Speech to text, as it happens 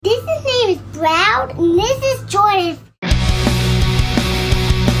Loud, and this is Jordan.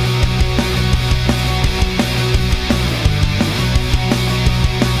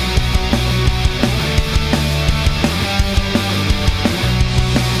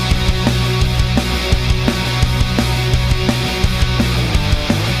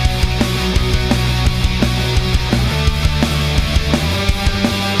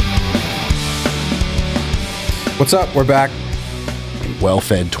 What's up? We're back.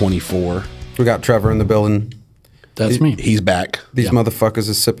 Well-fed 24. We got Trevor in the building. That's me. He's back. These motherfuckers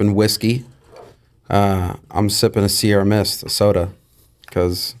is sipping whiskey. I'm sipping a Sierra Mist, a soda,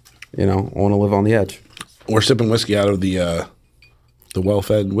 because, you know, I want to live on the edge. We're sipping whiskey out of the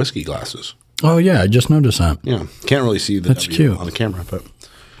well-fed whiskey glasses. Oh, yeah. I just noticed that. Yeah. Can't really see the That's W cute. on the camera, but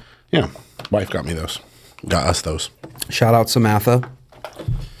yeah. Wife got me those. Got us those. Shout out Samantha.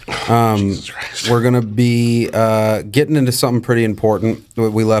 Jesus Christ. We're going to be getting into something pretty important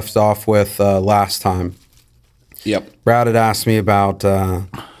that we left off with last time. Yep. Brad had asked me about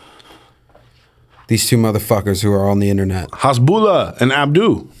these two motherfuckers who are on the internet. Hasbullah and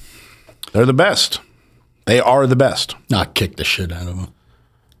Abdu. They're the best. They are the best. I kicked the shit out of them.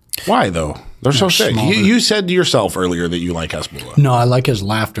 Why, though? They're so sick. smaller. You said to yourself earlier that you like Hasbullah. No, I like his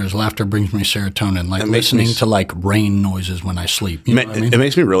laughter. His laughter brings me serotonin. Like makes me listening to like rain noises when I sleep. You know what I mean? It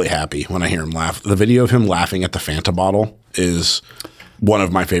makes me really happy when I hear him laugh. The video of him laughing at the Fanta bottle is one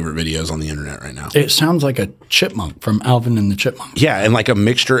of my favorite videos on the internet right now. It sounds like a chipmunk from Alvin and the Chipmunks. Yeah, and like a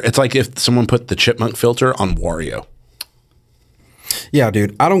mixture. It's like if someone put the chipmunk filter on Wario. Yeah,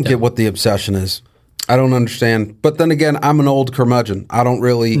 dude. I don't get what the obsession is. I don't understand. But then again, I'm an old curmudgeon. I don't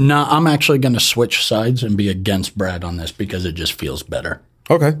really... No, I'm actually going to switch sides and be against Brad on this because it just feels better.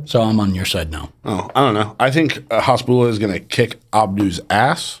 Okay. So I'm on your side now. Oh, I don't know. I think Hasbullah is going to kick Abdu's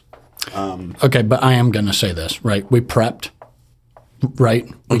ass. Okay, but I am going to say this, right? We prepped, right?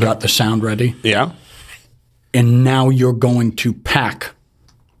 We got the sound ready. Yeah. And now you're going to pack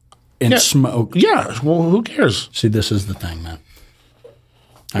and smoke. Yeah. Well, who cares? See, this is the thing, man.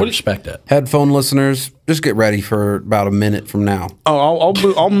 I respect it. Headphone listeners, just get ready for about a minute from now. Oh,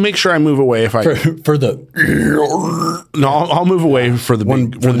 I'll make sure I move away if I. For the No, I'll move away for the When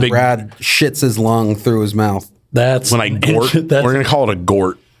big. For the big. Brad shits his lung through his mouth. that's When I gort, that's, we're gonna call it a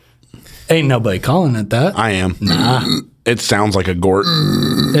gort. ain't nobody calling it that. I am. It sounds like a gort.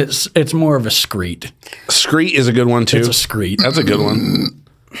 It's more of a screet. Screet is a good one too. It's a screet. That's a good one.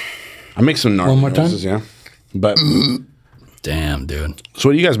 I make some gnarly One more time? noises, yeah. But Damn, dude. so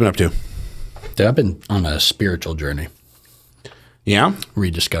what have you guys been up to? Dude, I've been on a spiritual journey, Yeah,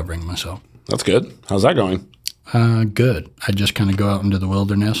 rediscovering myself. that's good. How's that going? Good. I just kind of go out into the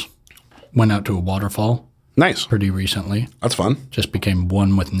wilderness. Went out to a waterfall Nice. pretty recently. That's fun. Just became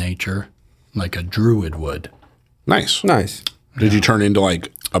one with nature, like a druid would. Nice. Nice. Did you turn into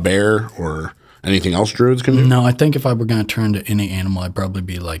like a bear or anything else druids can do? No, I think if I were going to turn to any animal, I'd probably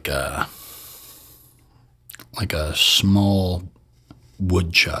be like a small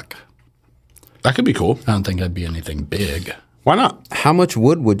woodchuck. That could be cool. I don't think I'd be anything big. Why not? How much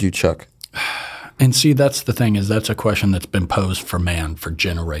wood would you chuck? And see, that's the thing, is that's a question that's been posed for man for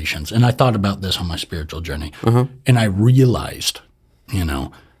generations. And I thought about this on my spiritual journey. And I realized, you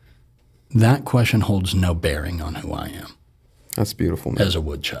know, that question holds no bearing on who I am That's beautiful, man. as a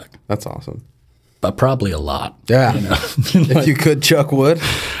woodchuck, That's awesome. but probably a lot. Yeah. If you could chuck wood,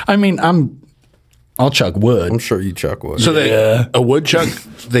 I mean, I'll chuck wood. I'm sure you chuck wood. So a woodchuck,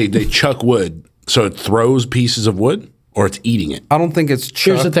 they chuck wood. So it throws pieces of wood or it's eating it. I don't think it's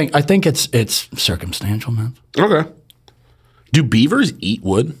chuck. Here's the thing. I think it's circumstantial, man. Okay. Do beavers eat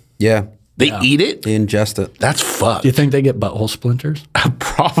wood? Yeah. They eat it? They ingest it. That's fucked. Do you think they get butthole splinters?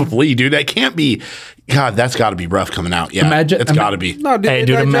 Probably, dude. That can't be. God, that's got to be rough coming out. Yeah, it's got to be. No, dude, Hey, they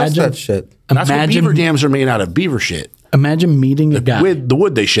dude, digest imagine- that shit. That's what Imagine, beaver dams are made out of. Beaver shit. imagine meeting a guy With the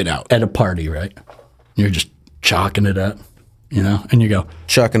wood they shit out. at a party, right? You're just chalking it up, you know, and you go,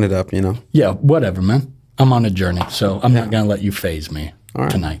 Chucking it up, you know. yeah, whatever, man. I'm on a journey, so I'm not going to let you phase me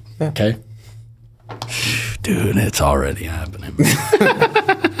tonight, okay? Dude, it's already happening.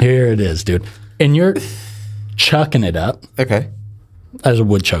 Here it is, dude. And you're chucking it up Okay. as a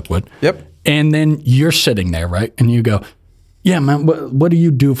woodchuck would. Yep. And then you're sitting there, right? And you go, yeah, man, what do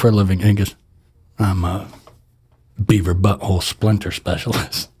you do for a living? And he goes, I'm a beaver butthole splinter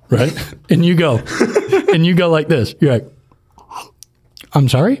specialist, right? And you go like this. You're like, I'm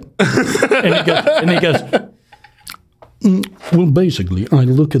sorry? and he goes, well, basically, I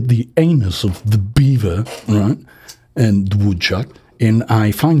look at the anus of the beaver, right, and the woodchuck, and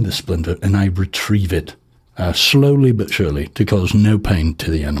I find the splinter and I retrieve it slowly but surely to cause no pain to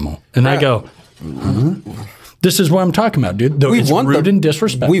the animal. And I go, huh? This is what I'm talking about, dude. Though it's rude and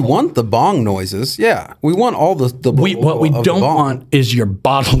disrespectful. We want the bong noises. Yeah, we want all the. What we don't want is your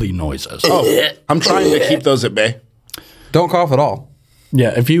bodily noises. Oh, I'm trying to keep those at bay. Don't cough at all.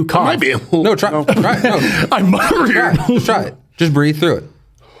 Yeah, if you cough, Maybe. No, try. No. Try it. No. I'm Try it. Just try it. Just breathe through it.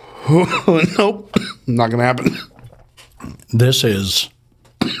 Nope, not gonna happen. This is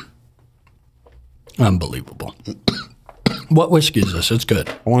unbelievable. What whiskey is this? It's good.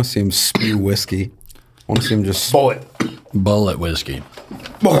 I want to see him spew whiskey. I want to see him just. Bullet whiskey.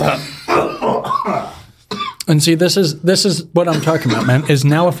 And see, this is what I'm talking about, man. Is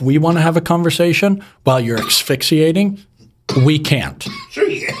now if we want to have a conversation while you're asphyxiating, we can't. Sure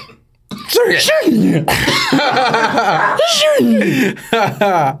you can.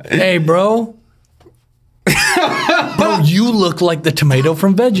 Hey, bro. Bro, you look like the tomato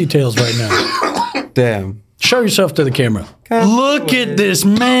from VeggieTales right now. Damn. Show yourself to the camera. Look at this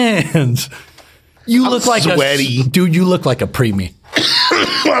man. You look like sweaty. Dude, you look like a preemie.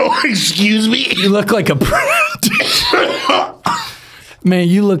 Oh, excuse me. You look like a man,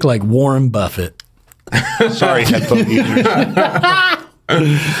 you look like Warren Buffett. Sorry, headphone users.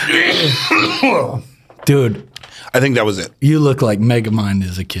 Dude, I think that was it. you look like Megamind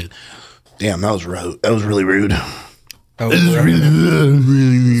as a kid. Damn, that was rude. That was really rude.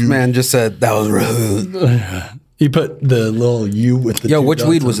 This man just said that was rude. You put the little U with the Yo, two which dots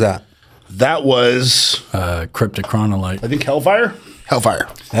weed on was that? That was, Cryptochronolite. I think, Hellfire. Hellfire.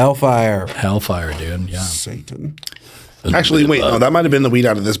 Hellfire. Hellfire, dude. Yeah. Satan. Actually, wait, no, that might have been the weed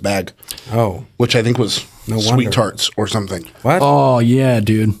out of this bag, Oh, which I think was No Sweet wonder. Tarts or something. what? Oh, yeah,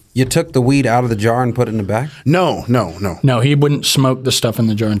 dude. You took the weed out of the jar and put it in the bag? No. No, he wouldn't smoke the stuff in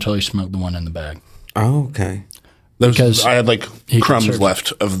the jar until he smoked the one in the bag. Oh, okay. Because I had like he crumbs conserves-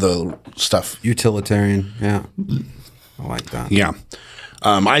 left of the stuff. Utilitarian. Yeah. I like that. Yeah.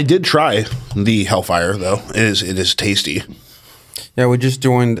 I did try the Hellfire though. It is tasty. Yeah, we just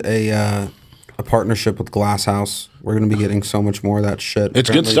joined a partnership with Glass House. We're going to be getting so much more of that shit. It's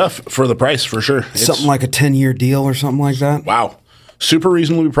good Apparently, stuff for the price for sure. It's, Something like a 10-year deal or something like that. wow, super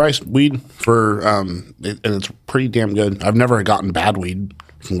reasonably priced weed for and it's pretty damn good. I've never gotten bad weed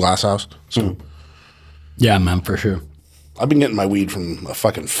from Glass House, so Yeah, man, for sure. I've been getting my weed from a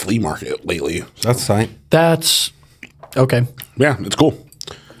fucking flea market lately. That's tight. That's okay. Yeah, it's cool.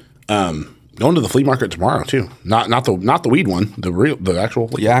 Going to the flea market tomorrow too. Not the weed one. The actual.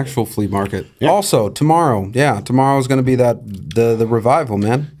 The actual flea market. Also, tomorrow. Yeah, tomorrow's going to be the revival,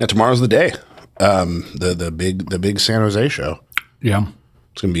 man. Yeah, tomorrow's the day. The big San Jose show. Yeah.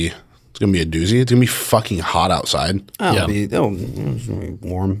 It's gonna be a doozy. It's gonna be fucking hot outside. It'll be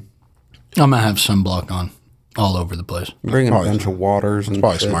warm. I'm going to have sunblock on all over the place. Bring in a Probably- bunch of waters and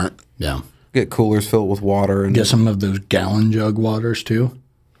Probably shit. smart. Yeah. Get coolers filled with water and Get some of those gallon jug waters too.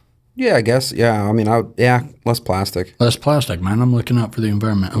 yeah, I guess. Yeah, I mean, less plastic. Less plastic, man. I'm looking out for the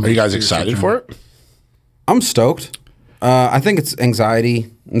environment. Are you guys excited for it? I'm stoked. I think it's anxiety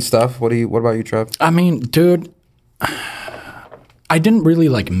and stuff. What about you, Trev? I mean, dude, I didn't really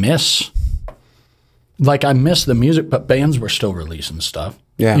miss. I missed the music, but bands were still releasing stuff.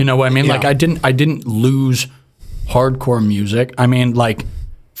 Yeah. You know what I mean? Yeah. I didn't lose hardcore music. I mean,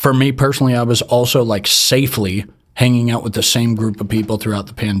 for me personally, I was also safely hanging out with the same group of people throughout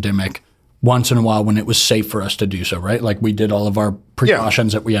the pandemic once in a while when it was safe for us to do so, right? We did all of our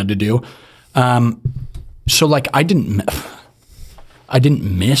precautions that we had to do. So I didn't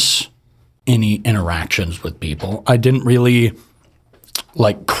miss any interactions with people. I didn't really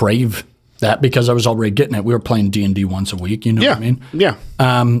crave that because I was already getting it. We were playing D&D once a week, you know what I mean? Yeah.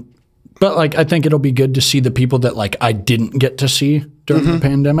 But I think it'll be good to see the people that I didn't get to see during the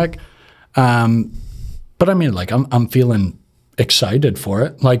pandemic. But I mean, I'm feeling excited for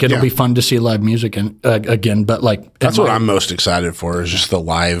it. It'll be fun to see live music again. But That's what I'm most excited for is just the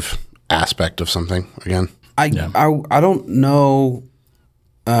live aspect of something again. I don't know.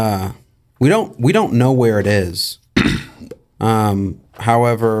 We don't know where it is.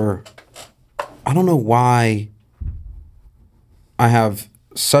 However, I don't know why I have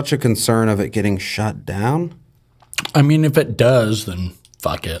such a concern of it getting shut down. I mean, if it does, then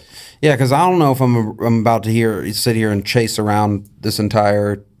fuck it. Yeah, because I don't know if I'm about to sit here and chase around this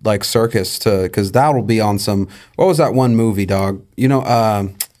entire circus because that'll be on some. What was that one movie, dog? You know,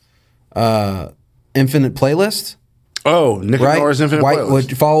 Infinite Playlist. Oh, Nick and Right, Nora's Infinite White Playlist.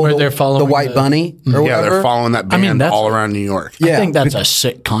 would follow Where they're the following White the- Bunny or Yeah, whatever. they're following that band that's- all around New York. Yeah, I think that's a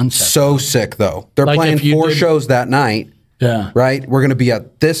sick concept. so sick though. They're Like, playing if you 4 did- shows that night. Yeah. Right. We're gonna be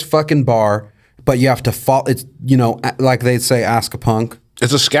at this fucking bar, but you have to follow. It's like they'd say, ask a punk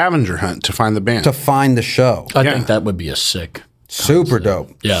It's a scavenger hunt to find the band. to find the show. I Yeah. think that would be a sick. Super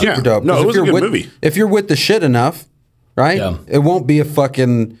dope. Yeah. Super Yeah. dope. No, 'Cause it if was a you're good with, movie. If you're with the shit enough, right? Yeah. It won't be a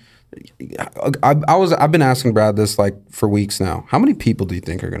fucking. I've been asking Brad this like for weeks now. How many people do you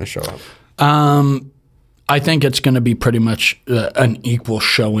think are going to show up? I think it's going to be pretty much an equal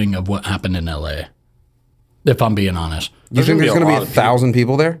showing of what happened in LA. If I'm being honest. You think there's going to be 1,000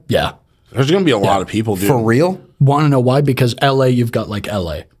 people there Yeah. There's going to be a lot of people, dude. for real? Want to know why? Because LA, you've got like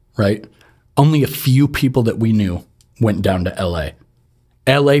LA, right? Only a few people that we knew went down to LA.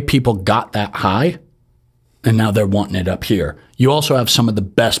 LA people got that high, and now they're wanting it up here. You also have some of the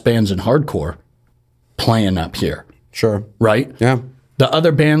best bands in hardcore playing up here, Sure. right? Yeah. The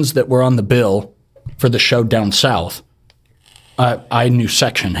other bands that were on the bill for the show down south, I knew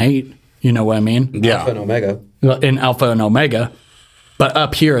Section Hate. You know what I mean? Yeah. And Omega. In Alpha and Omega. But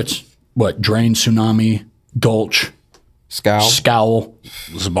up here, it's what? Drain, Tsunami, Gulch, Scowl. Scowl,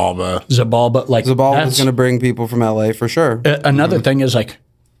 Zabalba. Zabalba. Like Zabalba's that's- going to bring people from LA for sure. Another thing is like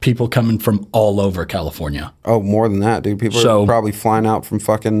people coming from all over California. Oh, more than that, dude. People So- are probably flying out from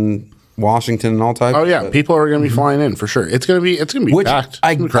fucking Washington and all types. Oh of yeah, shit. people are going to be flying in for sure. It's going to be Which packed. It's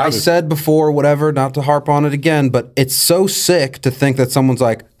I, gonna be I crowded. said before, whatever, not to harp on it again, but it's so sick to think that someone's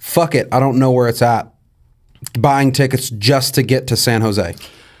like, fuck it, I don't know where it's at. Buying tickets just to get to San Jose.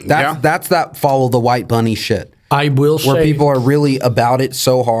 Yeah. That's that follow the white bunny shit. I will Where say people are really about it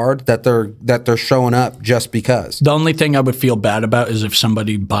so hard that they're showing up just because. the only thing I would feel bad about is if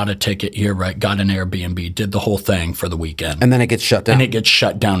somebody bought a ticket here, right, got an Airbnb, did the whole thing for the weekend, And then it gets shut down. and it gets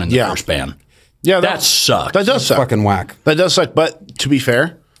shut down in the Yeah. first ban. yeah, That sucks. That does suck. fucking whack. That does suck. But to be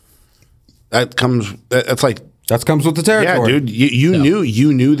fair, that's like, That comes with the yeah, territory. dude,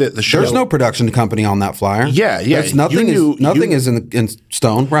 you knew that the show. There's no production company on that flyer. Yeah, yeah. There's nothing You knew- nothing you- is in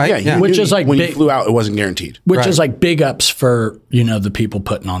stone, right? Yeah, you Which knew is like when big- you flew out, it wasn't guaranteed. Which Right. is like big ups for, the people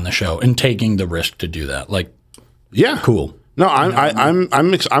putting on the show and taking the risk to do that. Like, Yeah, cool. No,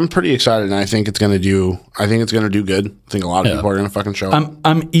 I'm pretty excited, and I think it's gonna do. I think it's gonna do good. I think a lot of people are gonna fucking show up.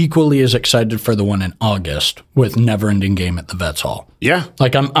 I'm equally as excited for the one in August with Never Ending Game at the Vets Hall. Yeah,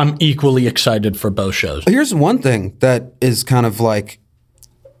 Like I'm equally excited for both shows. Here's one thing that is kind of like,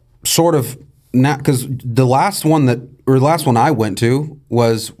 sort of not because the last one I went to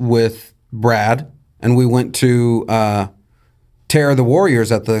was with Brad, and we went to Terror of the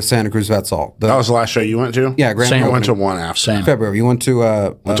Warriors at the Santa Cruz Vets Hall. that was the last show you went to. Yeah, Grand Same. I went to Opening. one after. Same. February. You went to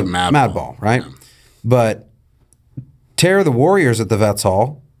to Madball, right? But Terror of the Warriors at the Vets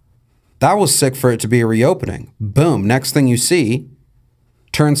Hall, that was sick for it to be a reopening. Boom. Next thing you see,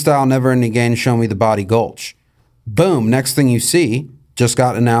 Turnstile, Never Ending Game, Show Me the Body, Gulch. Boom. Next thing you see, just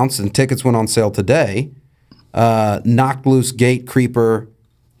got announced and tickets went on sale today. Knocked Loose, Gate Creeper,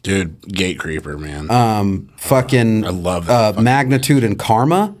 Dude, Gate Creeper, man. fucking I love that Magnitude and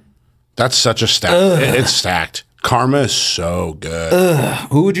Karma. That's such a stack. It's stacked. Karma is so good.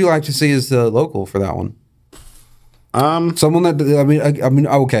 Who would you like to see as the local for that one? Someone that I mean.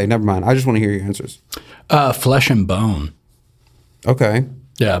 Okay, never mind. I just want to hear your answers. Flesh and Bone. Okay.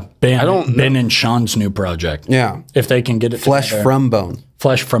 Yeah, Ben and Sean's new project. Yeah. If they can get it Flesh together. from Bone.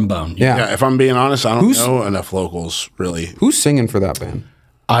 Flesh from Bone. Yeah. Yeah, if I'm being honest, I don't know enough locals really. Who's singing for that band?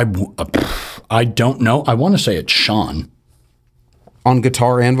 I don't know. I want to say it's Sean. On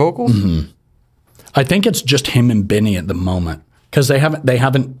guitar and vocals? I think it's just him and Benny at the moment because they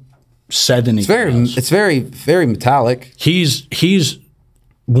haven't said anything. else. It's very, very metallic. He's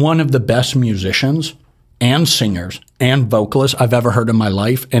one of the best musicians and singers and vocalists I've ever heard in my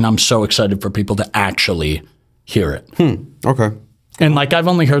life, and I'm so excited for people to actually hear it. Okay. And like I've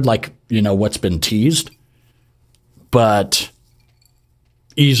only heard what's been teased, but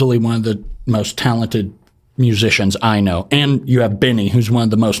easily one of the most talented musicians I know. And you have Benny, who's one of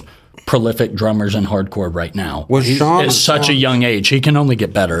the most prolific drummers in hardcore right now. Was Sean At such a young age, he can only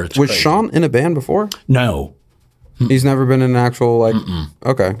get better. It's was crazy. Sean in a band before? No, He's never been in an actual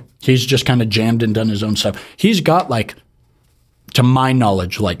Okay. he's just kind of jammed and done his own stuff. He's got to my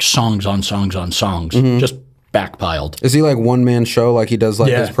knowledge, songs on songs on songs, just backpiled. Is he like one man show like he does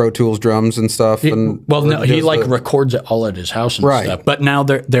Yeah. his Pro Tools drums and stuff? And Well, no, he does the- records it all at his house and Right. stuff. But now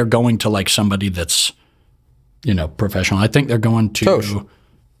they're going to somebody that's, professional. I think they're going to. Tosh.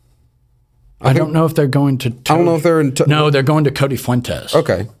 I don't know if they're going to. I don't know if they're in. No, they're going to Cody Fuentes.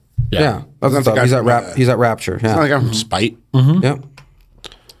 Okay. Yeah. That's That's the tough. guy He's at from, Rap. He's at Rapture. Yeah. Like I'm from Spite. Yep.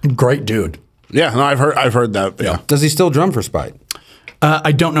 Great dude. Yeah, no, I've heard that. Yeah. Does he still drum for Spite?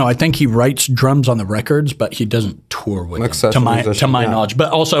 I don't know. I think he writes drums on the records, but he doesn't tour with them, session musician, to my yeah. knowledge.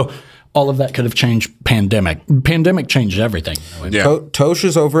 But also, all of that could have changed pandemic. Pandemic changed everything. Yeah. Tosh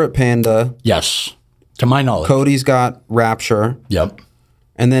is over at Panda. Yes, to my knowledge. Cody's got Rapture. Yep.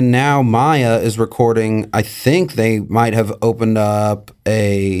 And then now Maya is recording. I think they might have opened up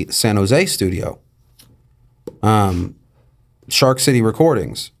a San Jose studio. Shark City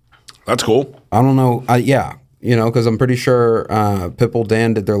Recordings. That's cool. I don't know. Yeah, you know, because I'm pretty sure Pitbull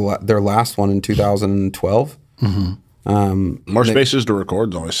Dan did their last one in 2012. More spaces to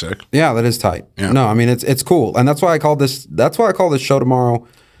record is always sick. Yeah, that is tight. Yeah. No, I mean it's cool, and that's why I call this. That's why I call this show tomorrow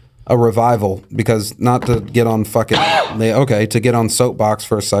a revival, because not to get on to get on soapbox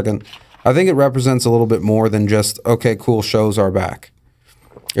for a second. I think it represents a little bit more than just okay, cool shows are back.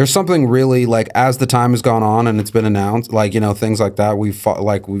 There's something really like as the time has gone on and it's been announced, like, you know, things like that. We've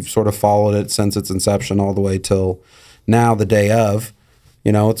sort of followed it since its inception all the way till now, the day of.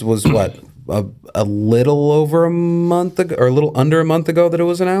 You know, it was what a little over a month ago, or a little under a month ago that it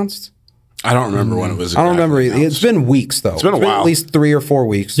was announced. I don't remember when it was. I don't remember. announced. It's been weeks though. It's been a while. At least 3 or 4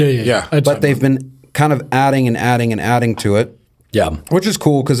 weeks. Yeah. But they've been kind of adding and adding and adding to it. Yeah. Which is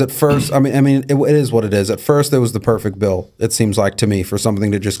cool because at first, I mean, it is what it is. At first, it was the perfect bill. It seems like to me for something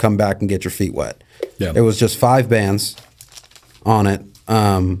to just come back and get your feet wet. Yeah. It was just 5 bands on it.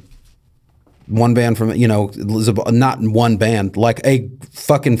 One band from, you know, not one band, like a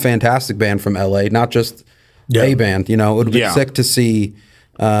fucking fantastic band from LA, not just a band. You know, it would be sick to see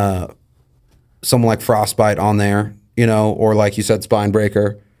someone like Frostbite on there, you know, or like you said,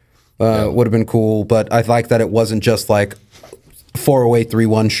 Spinebreaker would have been cool. But I like that it wasn't just like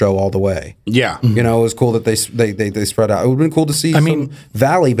 40831 show all the way. Yeah. You know, it was cool that they spread out. It would have been cool to see some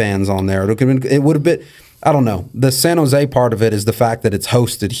Valley bands on there. It would have been, I don't know. The San Jose part of it is the fact that it's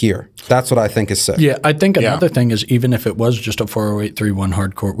hosted here. That's what I think is sick. Yeah, I think another thing is even if it was just a 40831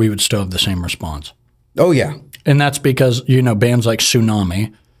 hardcore, we would still have the same response. Oh, yeah. And that's because, you know, bands like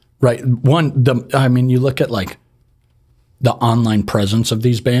Tsunami, right? I mean, you look at like the online presence of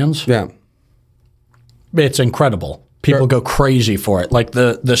these bands. Yeah. It's incredible. People go crazy for it. Like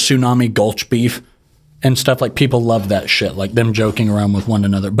the Tsunami Gulch beef and stuff. Like people love that shit. Like them joking around with one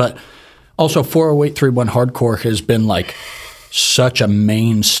another. But also 40831 hardcore has been like such a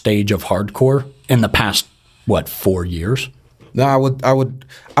main stage of hardcore in the past, 4 years? No, I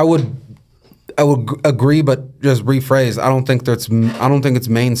would agree, but just rephrase. I don't think it's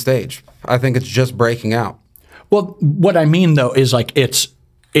main stage. I think it's just breaking out. Well, what I mean though is like it's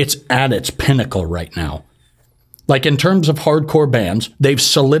at its pinnacle right now. Like in terms of hardcore bands, they've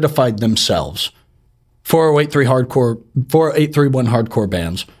solidified themselves. 40831 hardcore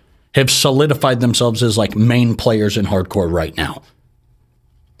bands have solidified themselves as like main players in hardcore right now.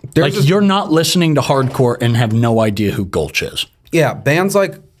 You're not listening to hardcore and have no idea who Gulch is. Yeah, bands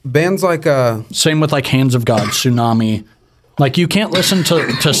like same with like Hands of God, Tsunami. Like you can't listen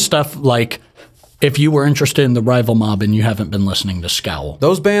to stuff like if you were interested in the Rival Mob and you haven't been listening to Scowl.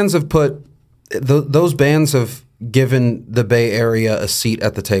 Those bands have given the Bay Area a seat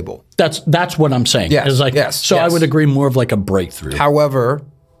at the table. That's what I'm saying. Yes, like, yes, so I would agree more of like a breakthrough. However,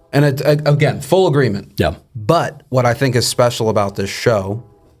 and again, full agreement. Yeah. But what I think is special about this show,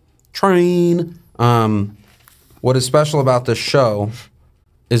 what is special about this show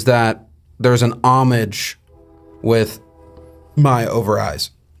is that there's an homage with Maya Over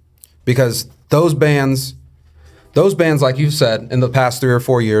Eyes. Because those bands, like you said, in the past 3 or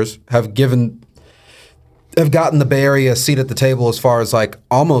 4 years have gotten the Bay Area a seat at the table as far as like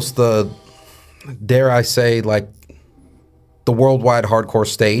almost the, dare I say, like the worldwide hardcore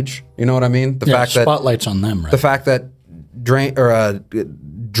stage. You know what I mean? The fact that spotlight's on them, right? The fact that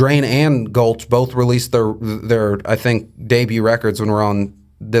Drain and Gulch both released their I think debut records when we're on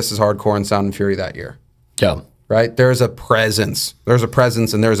This Is Hardcore and Sound and Fury that year. Yeah. Right? There's a presence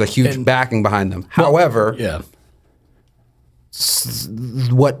and there's a huge backing behind them. However,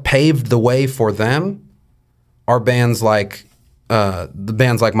 what paved the way for them are bands like the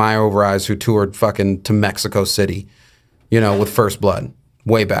bands like Maya Over Eyes, who toured fucking to Mexico City, you know, with First Blood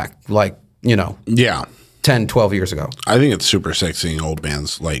way back, like, you know, 10, 12 years ago. I think it's super sick seeing old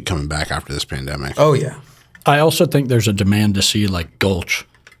bands like coming back after this pandemic. Oh yeah. I also think there's a demand to see like Gulch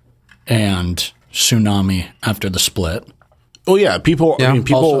and Tsunami after the split. Oh yeah, people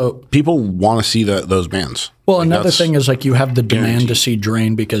Also, people want to see those bands. Well, Like, another thing is like you have the demand guaranteed. to see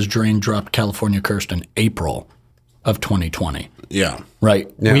Drain because Drain dropped California Cursed in April of 2020. Yeah.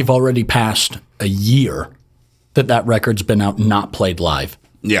 Right. Yeah. We've already passed a year that record's been out, not played live.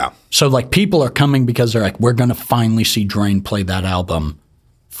 Yeah. So like people are coming because they're like, we're going to finally see Drain play that album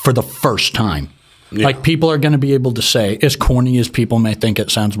for the first time. Yeah. Like people are going to be able to say, as corny as people may think it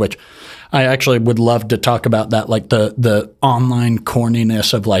sounds, which I actually would love to talk about that, like the online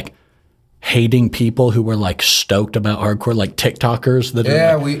corniness of like hating people who were like stoked about hardcore, like TikTokers that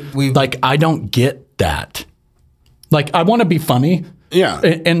are like, we like, I don't get that. Like I want to be funny, Yeah.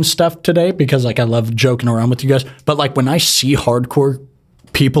 and stuff today because like I love joking around with you guys. But like when I see hardcore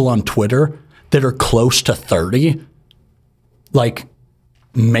people on Twitter that are close to 30, like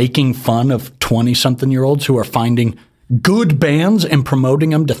making fun of 20-something-year-olds who are finding good bands and promoting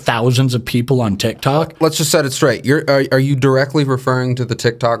them to thousands of people on TikTok. Let's just set it straight. Are you directly referring to the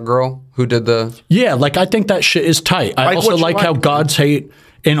TikTok girl who did the? Yeah, like I think that shit is tight. I Like also what you like how like. God's Hate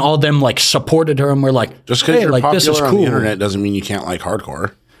and all them like supported her and were like, Just because hey, you're like this is popular on cool. the internet doesn't mean you can't like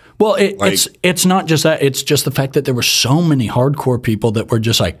hardcore. Well, it's not just that. It's just the fact that there were so many hardcore people that were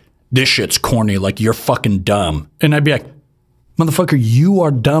just like, this shit's corny. Like you're fucking dumb. And I'd be like, motherfucker, you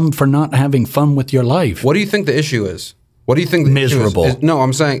are dumb for not having fun with your life. What do you think the issue is? What do you think the Miserable. issue is? No,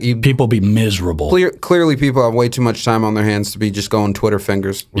 I'm saying People be miserable. clearly people have way too much time on their hands to be just going Twitter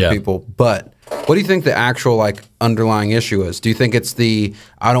fingers with Yeah. people. But what do you think the actual like underlying issue is? Do you think it's the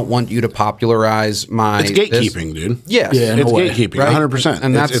I don't want you to popularize my It's gatekeeping, dude. Yes. Yeah, in It's a way, gatekeeping, right? 100%.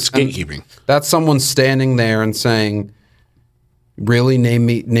 And It's gatekeeping. That's someone standing there and saying, "Really, name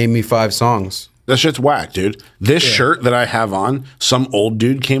me 5 songs." That shit's whack, dude. This shirt that I have on, some old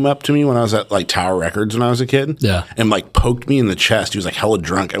dude came up to me when I was at like Tower Records when I was a kid. Yeah. And like poked me in the chest. He was like hella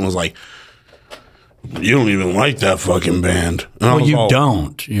drunk and was like, "You don't even like that fucking band." And I Well, was you all,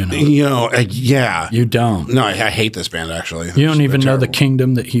 don't, you know. You know, yeah. You don't. No, I hate this band actually. You don't even know the terrible.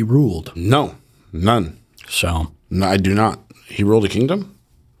 kingdom that he ruled. No, none. So No, I do not. He ruled a kingdom?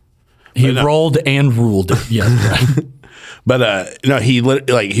 he rolled and ruled. Yeah, right. But no, he was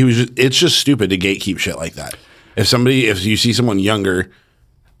just, it's just stupid to gatekeep shit like that. If you see someone younger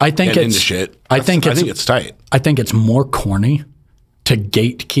I think get it's into shit, I think it's tight. I think it's more corny to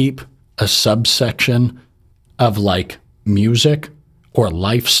gatekeep a subsection of like music or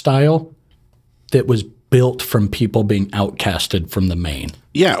lifestyle that was built from people being outcasted from the main.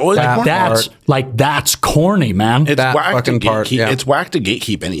 Yeah, well, That's corny, man. it's that whack fucking to part, gatekeep. yeah. It's whack to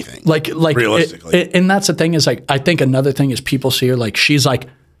gatekeep anything. like realistically. and that's the thing is like I think another thing is people see her like she's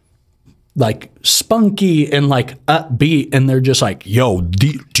like spunky and like upbeat and they're just like, yo,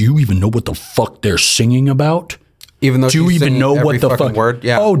 do you even know what the fuck they're singing about? Even though Do you she's even singing know every what the fucking fuck? word?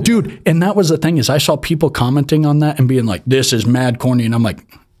 Yeah. Oh, dude. And that was the thing is I saw people commenting on that and being like, this is mad corny. And I'm like,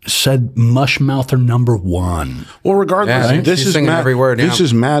 said Mushmouther number 1. Well, regardless, Yeah, this she's is singing mad, every word, This yeah.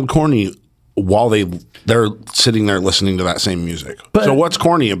 is mad corny while they're sitting there listening to that same music. But- so what's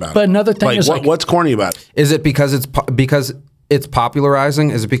corny about it? but another thing is, like- what's corny about it? Is it because it's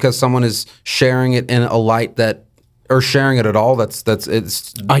popularizing? Is it because someone is sharing it in a light that, or sharing it at all? That's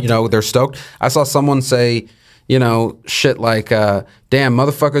they're stoked. I saw someone say, shit like, damn,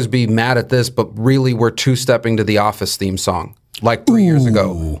 motherfuckers be mad at this, but really we're 2-stepping to the Office theme song like 3 years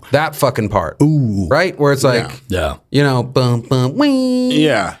ago. That fucking part. Ooh. Right? Where it's like, Yeah. boom, boom, wee.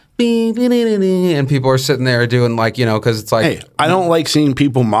 Yeah. And people are sitting there doing like, because it's like, Hey, I don't like seeing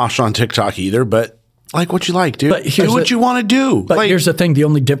people mosh on TikTok either, but like what you like, dude. But here's do what the- you want to do. But Like, here's the thing. The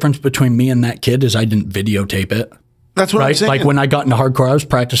only difference between me and that kid is I didn't videotape it. that's what I'm Right? saying. Like when I got into hardcore, I was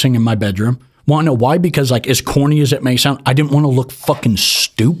practicing in my bedroom. Want to know why? Because like as corny as it may sound, I didn't want to look fucking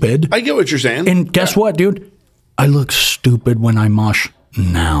stupid. I get what you're saying. And guess what, dude? I look stupid when I mosh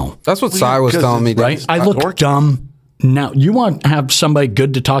now. that's what Cy was 'cause telling me. Right? I look dorky. dumb now. You want to have somebody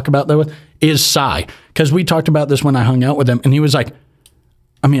good to talk about that with? Is Cy. Because we talked about this when I hung out with him, and he was like,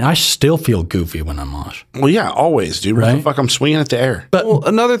 I mean, I still feel goofy when I mosh. Well, yeah, always, dude. What the Right? fuck? I'm swinging at the air. Well,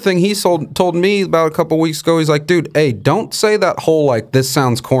 another thing he told me about a couple weeks ago, he's like, dude, hey, don't say that whole like this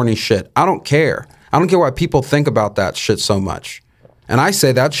sounds corny shit. I don't care. I don't care why people think about that shit so much. And I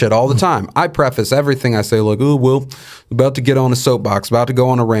say that shit all the time. I preface everything I say like, oh, well, about to get on a soapbox, about to go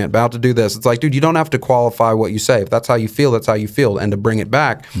on a rant, about to do this. It's like, dude, you don't have to qualify what you say. If that's how you feel, that's how you feel. And to bring it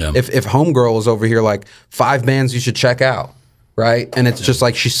back, Yeah. if Homegirl is over here like 5 bands you should check out, right? And it's just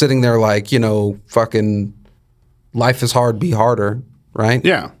like she's sitting there like, fucking life is hard, be harder, right?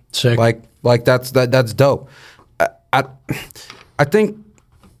 Yeah. Sick. Like that's dope. I think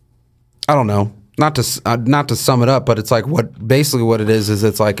I don't know. Not to sum it up, but it's like what it is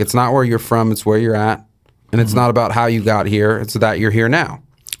it's like it's not where you're from, it's where you're at, and it's not about how you got here. It's that you're here now.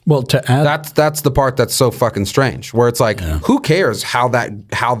 Well, to add, That's the part that's so fucking strange. Where it's like, who cares how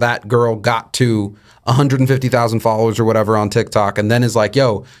that girl got to 150,000 followers or whatever on TikTok, and then is like,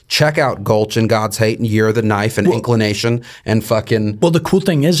 yo, check out Gulch and God's Hate and Year of the Knife and Inclination and fucking well, the cool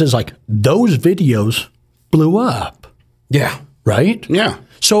thing is like those videos blew up, yeah. right? Yeah.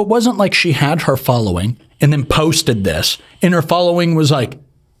 So it wasn't like she had her following and then posted this, and her following was like,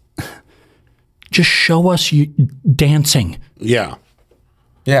 just show us you dancing. Yeah.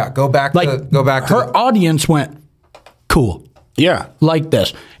 Yeah, go back Like to her audience went, cool, Yeah. like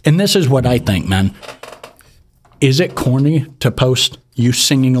this. And this is what I think, man. Is it corny to post you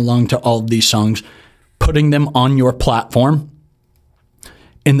singing along to all of these songs, putting them on your platform,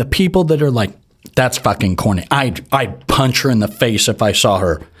 and the people that are like, that's fucking corny. I'd punch her in the face if I saw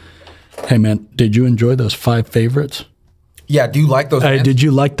her. Hey, man, did you enjoy those 5 favorites? Yeah, do you like those? Hey, did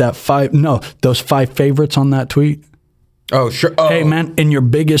you like that 5? No, those 5 favorites on that tweet? Oh, sure. Oh. Hey, man, and your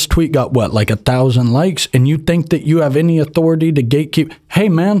biggest tweet got what, like 1,000 likes? And you think that you have any authority to gatekeep? Hey,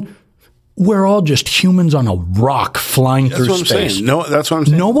 man, we're all just humans on a rock flying through That's what I'm space. saying. No, that's what I'm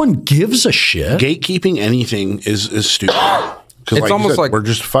saying. No one gives a shit. Gatekeeping anything is stupid. Because It's almost like- we're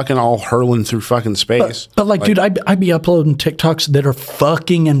just fucking all hurling through fucking space. But like, dude, I'd be uploading TikToks that are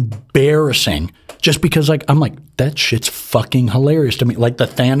fucking embarrassing just because, like, I'm like, that shit's fucking hilarious to me. Like the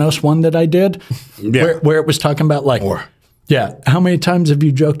Thanos one that I did, Yeah. where it was talking about like, yeah, how many times have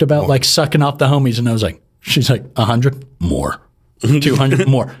you joked about like sucking off the homies? And I was like, she's like, 100 more, 200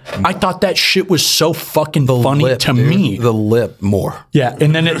 more. I thought that shit was so fucking funny lip, to dude. me. The lip more. Yeah,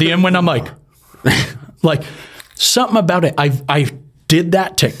 and then at the end when I'm like, like something about it, I did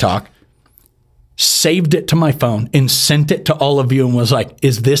that TikTok, saved it to my phone, and sent it to all of you, and was like,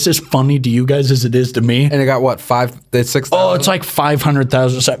 "Is this as funny to you guys as it is to me?" And it got what, 6,000? Oh, it's like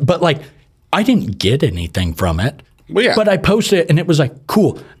 500,000. But like, I didn't get anything from it. Well, yeah. But I posted it, and it was like,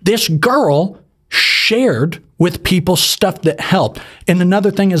 cool. This girl shared with people stuff that helped. And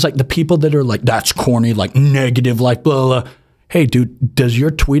another thing is like the people that are like, that's corny, like negative, like blah, blah, blah. Hey, dude, does your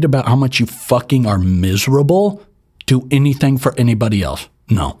tweet about how much you fucking are miserable do anything for anybody else?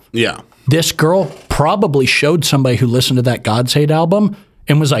 No. Yeah. This girl probably showed somebody who listened to that God's Hate album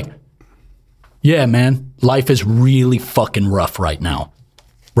and was like, yeah, man, life is really fucking rough right now.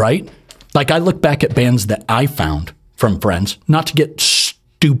 Right? Like I look back at bands that I found from friends, not to get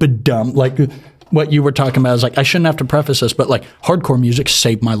stupid dumb, like what you were talking about is like, I shouldn't have to preface this, but like hardcore music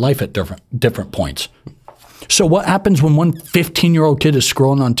saved my life at different points. So what happens when one 15-year-old kid is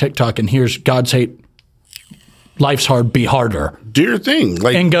scrolling on TikTok and hears God's Hate, life's hard, be harder, Do your thing.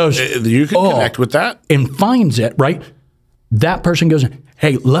 Like, and goes, you can "Oh," connect with that. and finds it, right? That person goes,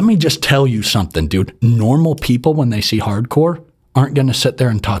 hey, let me just tell you something, dude. Normal people, when they see hardcore, aren't going to sit there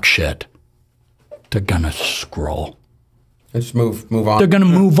and talk shit. They're going to scroll. Just move on. They're going to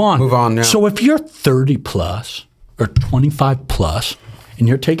move on. Move on now. So if you're 30 plus or 25 plus and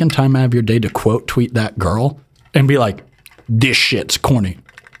you're taking time out of your day to quote tweet that girl and be like, this shit's corny.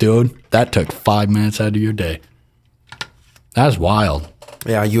 Dude, that took 5 minutes out of your day. That's wild.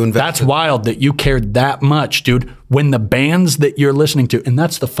 Yeah, you invest. That's wild that you cared that much, dude. When the bands that you're listening to, and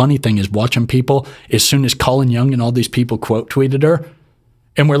that's the funny thing is watching people, as soon as Colin Young and all these people quote tweeted her,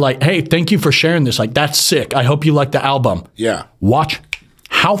 and we're like, hey, thank you for sharing this. Like, that's sick. I hope you like the album. Yeah. Watch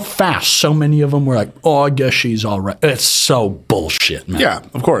how fast so many of them were like, oh, I guess she's all right. It's so bullshit, man. Yeah,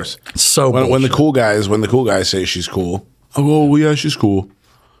 of course. So When the cool guys say she's cool, oh, well, yeah, she's cool.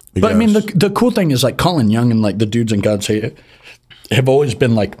 But I mean, Because- the cool thing is like Colin Young and like the dudes in God's Hate have always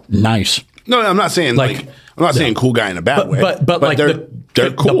been like nice. No, I'm not saying Like- I'm not saying cool guy in a bad way. but like they're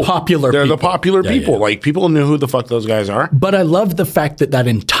the cool. popular They're the people. popular Yeah, people. yeah. Like people know who the fuck those guys are. But I love the fact that that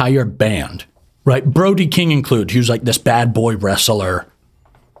entire band, right? Brody King included, who's like this bad boy wrestler,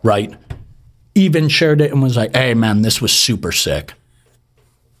 right? Even shared it and was like, hey, man, this was super sick.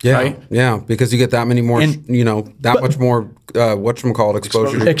 yeah, right? yeah, because you get that many more, And- that much more, whatchamacallit, exposure.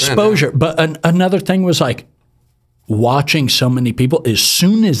 to your brand. Exposure. But another thing was like watching so many people, as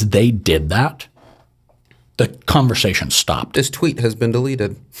soon as they did that, the conversation stopped. This tweet has been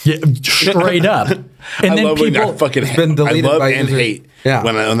deleted. Yeah, straight up. And I then love when people, I fucking been deleted I love by and users. hate Yeah.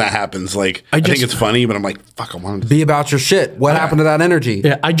 when that happens. Like I think it's funny, but I'm like, fuck, I wanted to. Be about your shit. What happened to that energy?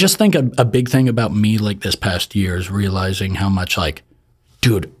 yeah, I just think a big thing about me like this past year is realizing how much like,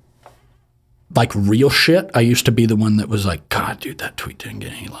 dude, like real shit, I used to be the one that was like, God, dude, that tweet didn't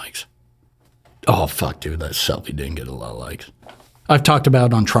get any likes. Oh, fuck, dude, that selfie didn't get a lot of likes. I've talked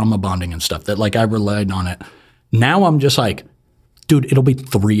about on trauma bonding and stuff that like I relied on it. Now I'm just like, dude, it'll be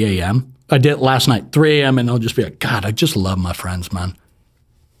 3 a.m. I did it last night, 3 a.m. and I'll just be like, God, I just love my friends, man.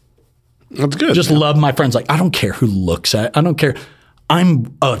 That's good. Just love my friends. Like, I don't care who looks at it. I don't care.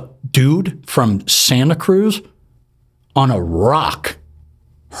 I'm a dude from Santa Cruz on a rock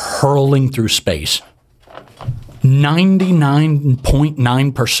hurling through space.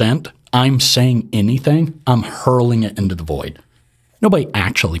 99.9%, I'm saying anything, I'm hurling it into the void. Nobody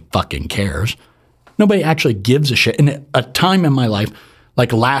actually fucking cares. Nobody actually gives a shit. And at a time in my life,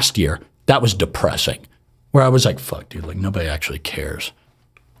 like last year, that was depressing, where I was like, fuck, dude, like nobody actually cares.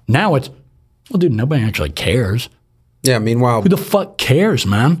 Now it's, well, dude, nobody actually cares. Yeah. Meanwhile, Who the fuck cares,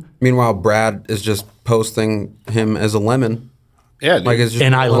 man? Brad is just posting him as a lemon. yeah, dude. Like it's just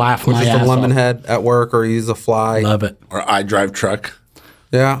And I laugh my just ass a lemon off. head at work, or he's a fly. Love it. or I drive truck.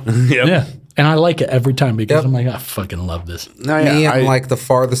 Yeah. Yep. Yeah. And I like it every time because I'm like, I fucking love this. No, yeah, Me, I'm like the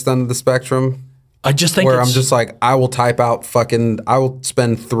farthest end of the spectrum I just think where it's, I'm just like, I will type out I will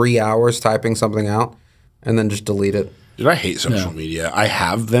spend 3 hours typing something out and then just delete it. dude, I hate social media. I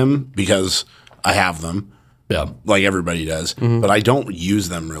have them because I have them, yeah. like everybody does, but I don't use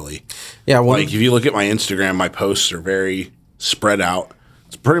them really. Yeah. Well, Like if you look at my Instagram, my posts are very spread out.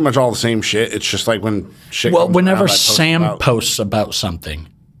 It's pretty much all the same shit. It's just like when shit. Well, comes whenever around, I post Sam about- posts about something,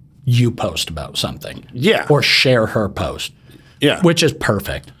 you post about something. Yeah. Or share her post, yeah, which is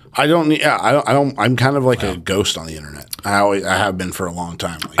perfect. I don't need. Yeah, I don't. I'm kind of like a ghost on the internet. I have been for a long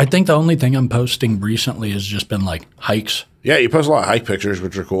time. Like, I think the only thing I'm posting recently has just been like hikes, yeah, you post a lot of hike pictures,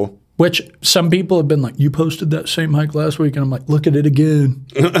 which are cool. which some people have been like, you posted that same hike last week. And I'm like, look at it again.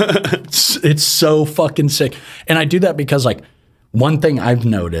 it's so fucking sick. And I do that because like one thing I've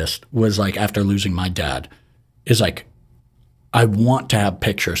noticed was like after losing my dad is like, I want to have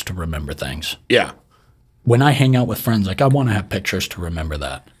pictures to remember things. Yeah, When I hang out with friends, like I want to have pictures to remember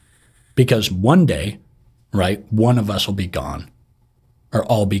that. Because one day, right, one of us will be gone or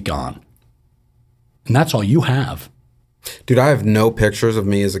all be gone. And that's all you have, dude, I have no pictures of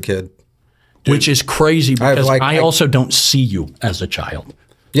me as a kid. which is crazy because like- I also don't see you as a child.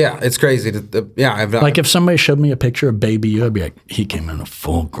 Yeah, it's crazy. I've Like if somebody showed me a picture of baby you, I'd be like, he came in a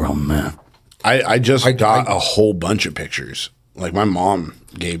full grown man. I just got a whole bunch of pictures. Like my mom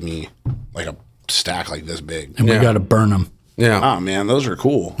gave me like a stack like this big. And we got to burn them. yeah. Oh man, those are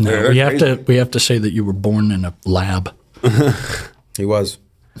cool. We have to say that you were born in a lab. He was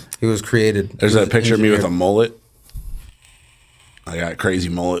created. There's He a was picture of me with a engineered. mullet. I got a crazy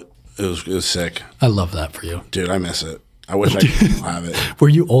mullet. It was sick, I love that for you. dude. I miss it. I wish I could still have it. Were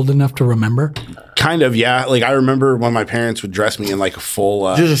you old enough to remember? Kind of, yeah. Like I remember when my parents would dress me in like a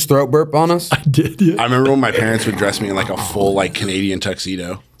full. Did you just throat burp on us? I did, yeah. I remember when my parents would dress me in like a full like Canadian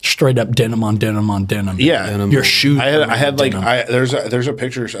tuxedo. Straight up denim on denim on denim. Yeah, Denim. Your shoes. I had like denim. there's a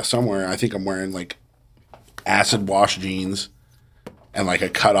picture somewhere. I think I'm wearing like acid wash jeans and like a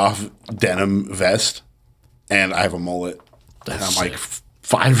cut off denim vest, and I have a mullet. And I'm like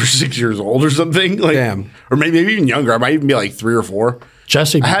 5 or 6 years old or something. Like, Damn. or maybe even younger. I might even be like 3 or 4.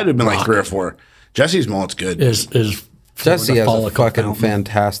 Jesse I had to have been like 3 or 4. Jesse's mullet's good. is Jesse has a follicle fucking fountain.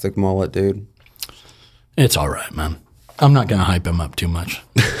 fantastic mullet, dude. It's all right, man. I'm not gonna hype him up too much.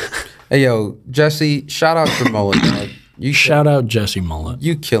 Hey, yo, Jesse, shout out your mullet, dog. Shout out Jesse Mullet.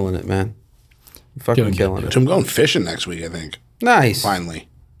 You killing it, man. You fucking Doing good, killing it. So I'm going fishing next week, I think. Nice. Finally,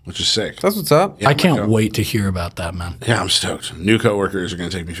 which is sick. That's what's up. I can't wait to hear about that, man. Yeah, I'm stoked. New coworkers are going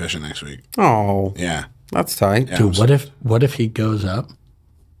to take me fishing next week. Oh, Yeah. that's tight. Yeah, Dude, what if he goes up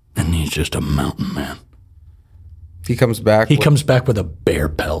and he's just a mountain man? He comes back. He comes back with a bear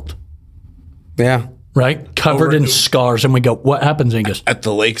pelt, Yeah. right? Covered in scars. And we go, what happens? And he goes, At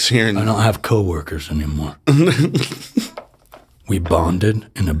the lakes here in I don't have coworkers anymore. We bonded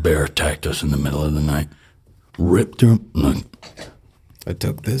and a bear attacked us in the middle of the night. Ripped through, look, I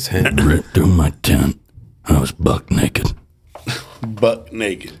took this hint. ripped through my tent. I was buck naked. butt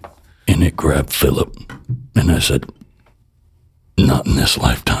naked. And it grabbed Philip. And I said, not in this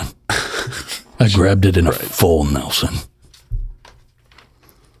lifetime. I grabbed it in a full Nelson.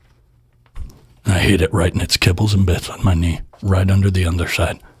 I hit it right in its kibbles and bits on my knee, right under the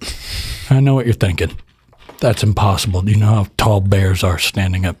underside. I know what you're thinking. That's impossible. Do you know how tall bears are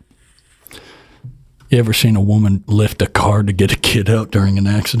standing up? You ever seen a woman lift a car to get a kid out during an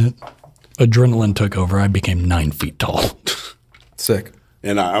accident? Adrenaline took over. I became 9 feet tall. Sick.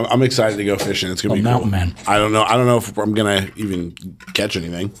 And I'm excited to go fishing. It's going to be mountain cool. man. I don't know if I'm going to even catch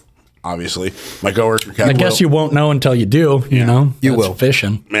anything, obviously. My coworker Kevin. I guess you won't know until you do, you know? You That's will.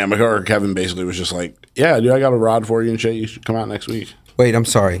 fishing. Man, my coworker Kevin basically was just like, yeah, dude, I got a rod for you and shit. You should come out next week. Wait, I'm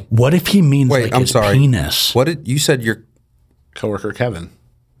sorry. What if he means Wait, like I'm his sorry. penis? What did you said? Your Coworker Kevin.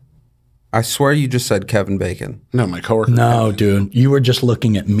 I swear you just said Kevin Bacon. No, my coworker. No, dude. You were just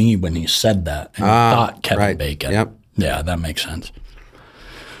looking at me when he said that and thought Kevin right. Bacon. Yep. Yeah, that makes sense.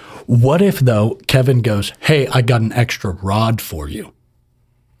 What if, though, Kevin goes, hey, I got an extra rod for you,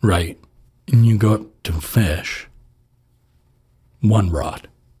 right? And you go up to fish, 1 rod.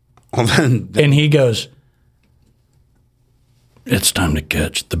 Well, then And he goes, it's time to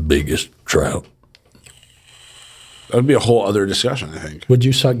catch the biggest trout. that would be a whole other discussion, I think. Would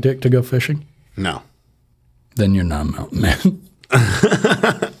you suck dick to go fishing? No. Then you're not a mountain man.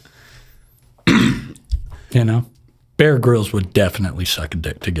 You know? Bear Grylls would definitely suck a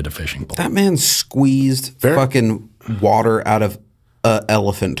dick to get a fishing pole. That man squeezed fucking water out of a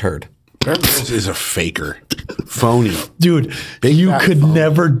elephant turd. Bear Grylls is a faker. Phony. Dude, Big you fat could phone.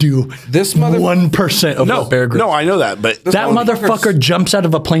 never do This mother- 1% of what Bear Grylls. No, I know that, but that motherfucker jumps out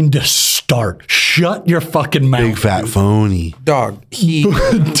of a plane to start. Shut your fucking mouth. big fat phony. Dog, he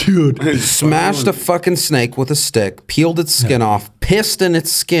Dude. smashed a fucking snake with a stick, peeled its skin off, pissed in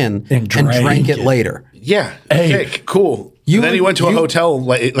its skin, And and drank drank it it. later. Yeah. Hey. Sick. Cool. You And then he would- went to a you- hotel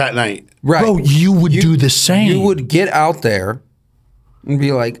that night. Right. Bro, you would do the same. You would get out there and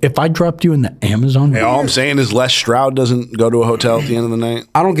be like, If I dropped you in the Amazon, Hey, all I'm saying is Les Stroud doesn't go to a hotel at the end of the night.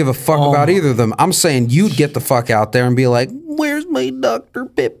 I don't give a fuck about either of them. I'm saying you'd get the fuck out there and be like, where's my Dr.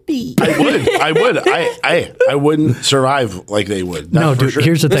 Peppi? I would. I wouldn't survive like they would. no, That's for dude, sure.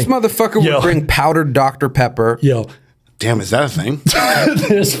 here's the This thing. motherfucker Yo. would bring powdered Dr. Pepper. Yo, Damn, is that a thing?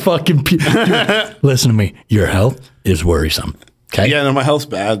 this fucking dude, listen to me. Your health is worrisome. Okay? Yeah, no, my health's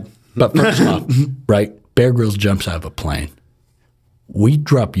bad. But first off, right? Bear Grylls jumps out of a plane. We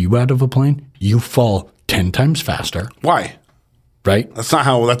drop you out of a plane, you fall 10 times faster, Why? right? That's not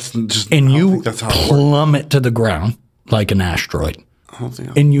how. That's just. And I don't you think that's how it works. plummet to the ground like an asteroid. I don't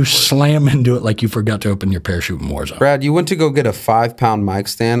think. And you slam into it like you forgot to open your parachute in Warzone. Brad, you went to go get a 5-pound mic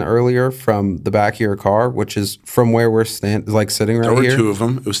stand earlier from the back of your car, which is from where we're sitting right There were here. 2 of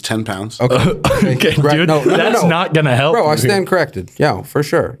them. It was 10 pounds. Okay, Okay, Right, dude, no, that's no. not going to help. Bro, I you here. stand corrected. Yeah, for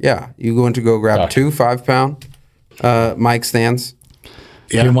sure. Yeah. You went to go grab Gotcha. 2 5-pound mic stands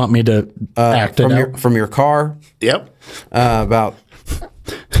Yeah. You want me to act it out? from your car Yep. about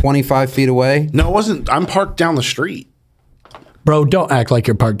 25 feet away. No, it wasn't. I'm parked down the street. Bro, don't act like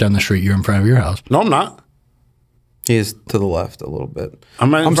you're parked down the street. You're in front of your house. No, I'm not. He is to the left a little bit.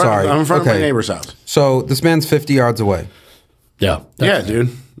 I'm in front, sorry. I'm in front of my Okay. neighbor's house. So this man's 50 yards away. Yeah. Yeah, dude.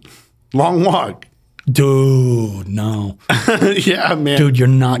 Long walk. Dude, no. Yeah, man. Dude, you're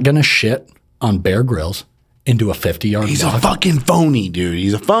not going to shit on Bear Grylls into a 50-yard He's a walk. fucking phony, dude.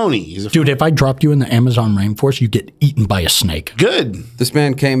 He's a phony. He's a Dude, if I dropped you in the Amazon rainforest, you get eaten by a snake. good. This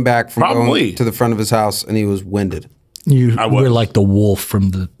man came back from Probably. going to the front of his house and he was winded. You was. were like the wolf from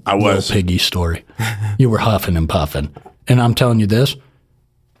the I Little was. Piggy story. You were huffing and puffing. And I'm telling you this,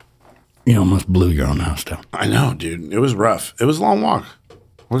 you almost blew your own house down. I know, dude. It was rough. It was a long walk.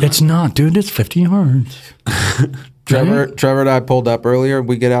 It's not, dude. It's 50 yards. Trevor and I pulled up earlier.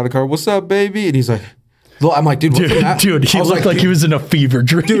 We get out of the car. What's up, baby? And he's like, I'm like, dude, what's Dude, that? dude, he I was looked like he was in a fever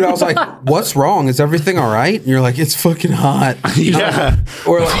dream. Dude, I was like, what's wrong? Is everything all right? And you're like, it's fucking hot. Yeah.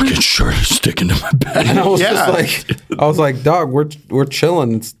 Or like, fucking shirt is sticking to my and back. I was Yeah. just like, I was like, dog, we're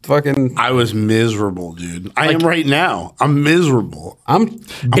chilling. It's fucking. I was miserable, dude. I am right now. I'm miserable. I'm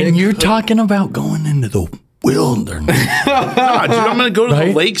And you're talking about going into the wilderness. Nah, dude, I'm going to go to the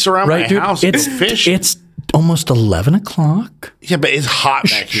Right? lakes around Right, my dude? house It's, and fish. it's almost 11 o'clock. Yeah, but it's hot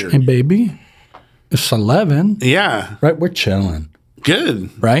back here. Hey, baby. It's 11. Yeah. Right? We're chilling. Good.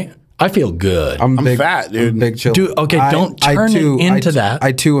 Right? I feel good. I'm fat, dude. Big chill. Dude, okay, don't turn it into that.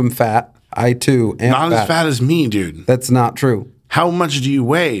 I too am fat. I too am Not fat. as fat as me, dude. That's not true. How much do you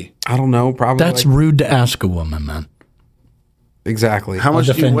weigh? I don't know. Probably That's like- rude to ask a woman, man. exactly. How much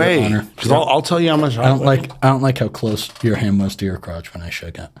do you defend your weigh? honor. Because I'll tell you how much I don't like how close your hand was to your crotch when I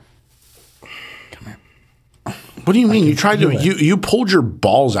shook it. What do you mean? You tried to. it. You pulled your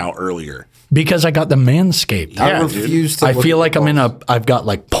balls out earlier. Because I got the manscaped. I Yeah, refuse to. I look feel at like I'm in balls. I've got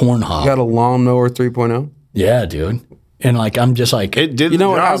like Pornhub. You got a lawnmower 3.0. Yeah, dude. And like I'm just like It did. You know,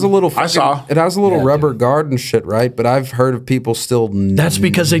 the it job. has a little. I Fucking, saw. It has a little Yeah, rubber guard and shit, right? But I've heard of people still. that's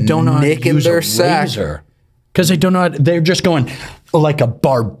because they don't know how to nicking use their a sack. razor. Because they don't know how to, they're just going like a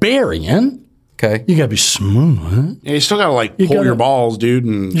barbarian. Okay. You gotta be smooth with it. Yeah, you still gotta like pull gotta- your balls, dude,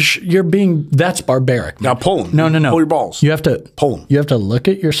 and You're being that's barbaric. now pull them. No. Pull your balls. You have to Pull 'em. You have to look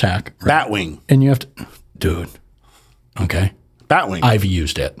at your sack, right? Batwing. And you have to, dude. Okay, Batwing. I've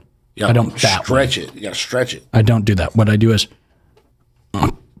used it. Yeah, I don't bat stretch it. You gotta stretch it. I don't do that. What I do is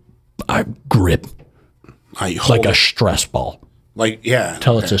I grip I hold like a it. stress ball Like yeah.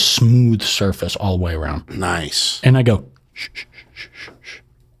 till it's a smooth surface all the way around, Nice. and I go, shh, shh, shh, shh, shh.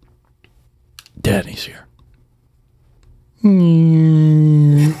 Daddy's here.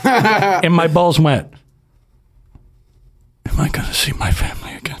 And my balls went. Am I going to see my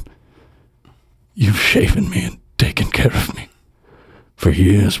family again? You've shaven me and taken care of me. For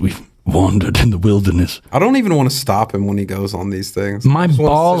years, we've wandered in the wilderness. I don't even want to stop him when he goes on these things. My I just wanna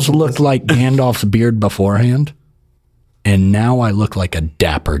balls sit and looked like Gandalf's beard beforehand, and now I look like a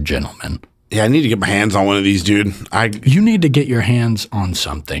dapper gentleman. Yeah, I need to get my hands on one of these, dude. You need to get your hands on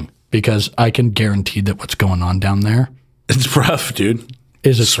something because I can guarantee that what's going on down there It's rough, dude.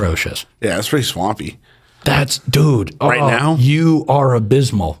 is atrocious. Yeah, it's pretty swampy. That's, dude. Right now? You are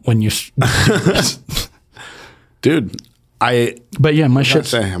abysmal when you. Dude, But yeah, my shit's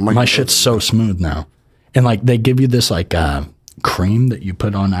say, I'm like- my shit's so smooth now, And like they give you this like cream that you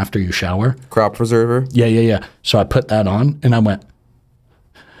put on after you shower. Crop preserver. Yeah. So I put that on and I went,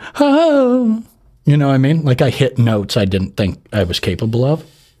 oh, you know what I mean? Like I hit notes I didn't think I was capable of.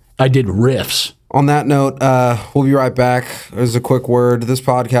 I did riffs. On that note, we'll be right back. There's a quick word. This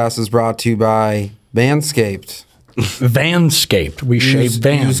podcast is brought to you by Vanscaped. Vanscaped. We shave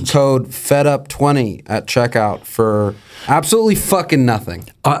vans. Use code FEDUP20 at checkout for absolutely fucking nothing.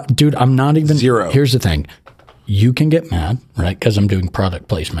 Dude, I'm not even. Zero. Here's the thing. You can get mad, right? Because I'm doing product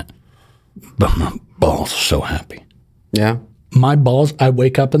placement. But my balls are so happy. Yeah. My balls, I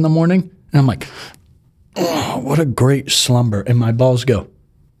wake up in the morning and I'm like, oh, what a great slumber. And my balls go,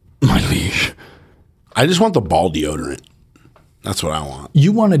 my liege. I just want the ball deodorant. That's what I want.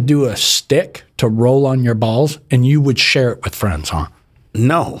 You want to do a stick to roll on your balls and you would share it with friends, huh?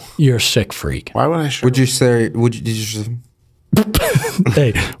 No. You're a sick freak. Why would I share? Would you say? Did you?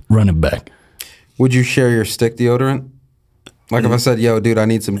 Hey, run it back. Would you share your stick deodorant? Like if I said, "Yo, dude, I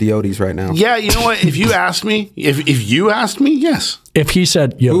need some deodis right now." Yeah, you know what? If you asked me, if you asked me, yes. If he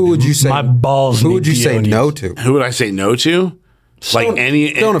said, yo, Who would you say? my balls Who need would you say deodorants. no to? Who would I say no to? Like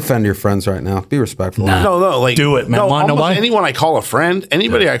any. Don't offend your friends right now. Be respectful. Nah. No, like Do it, man. No, Wanna know almost why? anyone I call a friend,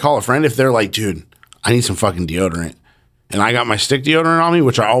 anybody I call a friend, if they're like, dude, I need some fucking deodorant, and I got my stick deodorant on me,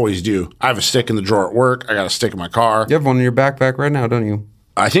 which I always do. I have a stick in the drawer at work. I got a stick in my car. You have one in your backpack right now, don't you?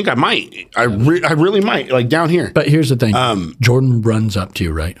 I think I might. I really might. Like down here. But here's the thing. Jordan runs up to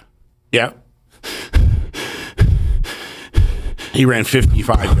you, right? Yeah. He ran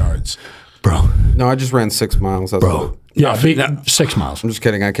 55 yards. Bro. No, I just ran 6 miles. That's Bro. Yeah, No. 6 miles. I'm just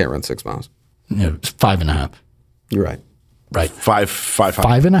kidding. I can't run 6 miles. Yeah, it's 5.5. You're right. Right. 5.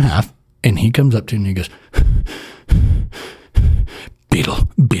 5.5. And he comes up to you and he goes,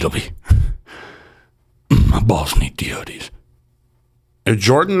 Beetleby. My balls need deodis. If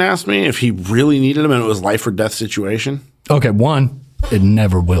Jordan asked me if he really needed them and it was life or death situation, Okay, one, it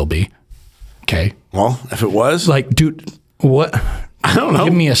never will be. Okay. well, if it was, Like, dude, what? I don't know.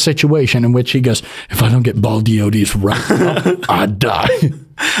 Give me a situation in which he goes, if I don't get ball deodis right now, I die.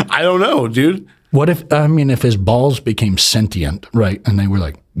 I don't know, dude. What if his balls became sentient, right? And they were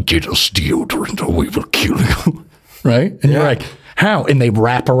like, get us deodorant or we will kill you, right? And you're like, how? And they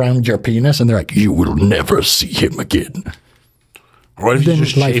wrap around your penis and they're like, you will never see him again. Or what if he's Then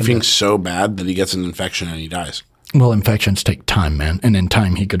just life and chafing death. so bad that he gets an infection and he dies? Well, infections take time, man. And in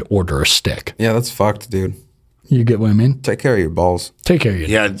time, he could order a stick. Yeah, that's fucked, dude. You get what I mean? Take care of your balls. Take care of your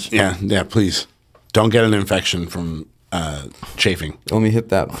Yeah, please. Don't get an infection from chafing. Let me hit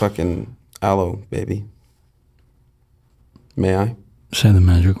that fucking aloe, baby. May I? Say the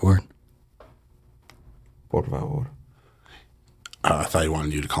magic word. Por favor. I thought he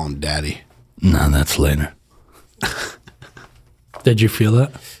wanted you to call him daddy. No, that's later. Did you feel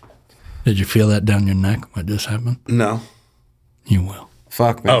that? Did you feel that down your neck? What just happened? No. You will.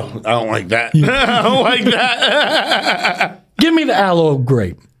 Fuck, man. Oh, I don't like that. I don't like that. Give me the aloe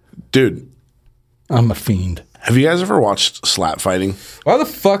grape. Dude, I'm a fiend. have you guys ever watched slap fighting? Why the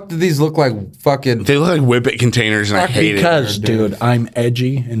fuck do these look like fucking... They look like Whippet containers and I hate Because, dude, I'm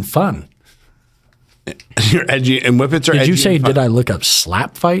edgy and fun. it. You're edgy and Whippets are edgy. Did you say, and fun. did I look up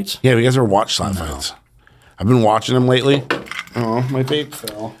slap fights? Yeah, have you guys ever watched slap fights? I've been watching them lately. Oh, my vape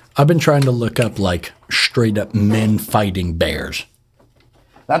fell. I've been trying to look up like straight up men fighting bears.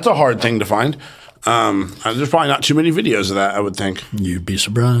 That's a hard thing to find. There's probably not too many videos of that, I would think. You'd be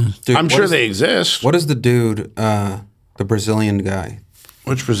surprised. Dude, I'm what sure is- they exist. What is the dude, the Brazilian guy?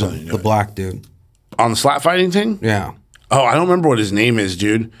 Which Brazilian? The black dude. On the slap fighting thing? Yeah. Oh, I don't remember what his name is,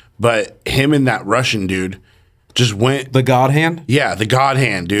 dude. But him and that Russian dude just went. The God Hand? Yeah, the God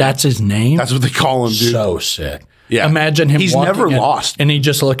Hand, dude. That's his name? That's what they call him, dude. so sick. Yeah. Imagine him He's walking never in, lost. And he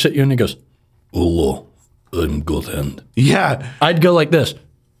just looks at you and he goes, hello, I'm good hand. Yeah. I'd go like this.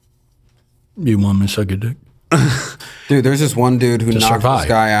 You want me to suck your dick? Dude, there's this one dude who knocked survive. this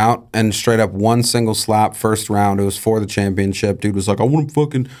guy out and straight up one single slap first round. It was for the championship. Dude was like, I want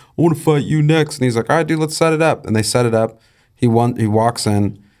to fight you next. And he's like, all right, dude, let's set it up. And they set it up. He walks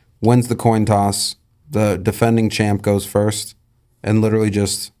in, wins the coin toss. The defending champ goes first and literally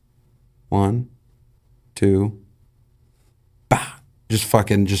just 1, 2, bah, just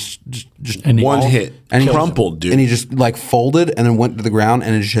fucking just And he One all- hit. and he crumpled, dude. And he just like folded and then went to the ground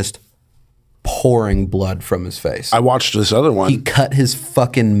and it's just pouring blood from his face. I watched this other one. He cut his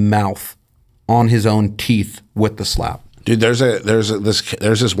fucking mouth on his own teeth with the slap. Dude, there's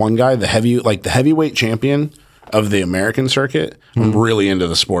this one guy, the heavyweight champion of the American circuit. I'm really into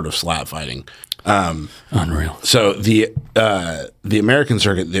the sport of slap fighting. Unreal. So the American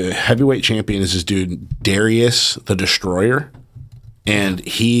circuit, the heavyweight champion is this dude Darius the Destroyer. And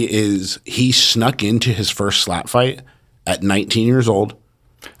he snuck into his first slap fight at 19 years old.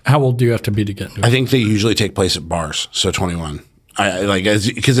 How old do you have to be to get into it? I think they usually take place at bars, so 21.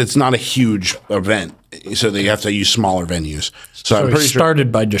 Because it's not a huge event, so they have to use smaller venues. So I'm So pretty it sure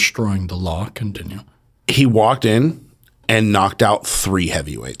started by destroying the law. Continue. he walked in and knocked out 3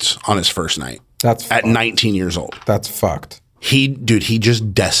 heavyweights on his first night That's at fucked. 19 years old. That's fucked. He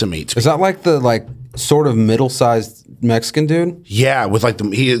just decimates. Is that like the sort of middle-sized Mexican dude? Yeah, with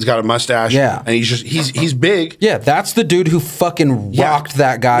he's got a mustache. Yeah. and he's big. Yeah, that's the dude who fucking rocked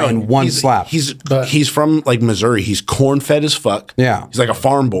that guy in one slap. He's from like Missouri. He's corn fed as fuck. Yeah. he's like a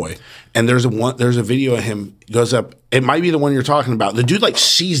farm boy. And there's a video of him goes up. It might be the one you're talking about. The dude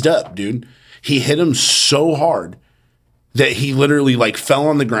seized up, dude. He hit him so hard that he literally fell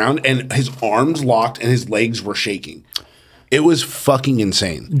on the ground and his arms locked and his legs were shaking. It was fucking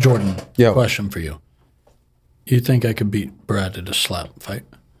insane. Jordan, Yo. question for you. You think I could beat Brad at a slap fight?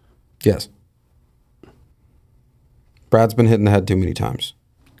 Yes. Brad's been hit in the head too many times.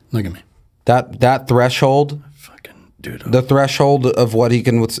 Look at me. That threshold, Fucking dude. the threshold of what he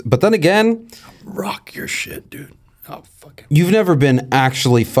can. But then again, Rock your shit, dude. I'll fucking, you've never been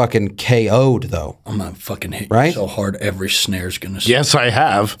actually fucking KO'd though. I'm gonna fucking hit Right? you so hard every snare's gonna. Yes, I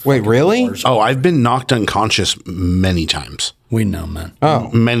have. Wait, really? Oh, I've been knocked unconscious many times. We know, man. Oh,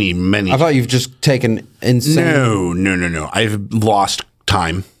 Many. I thought you've just taken insane. No. I've lost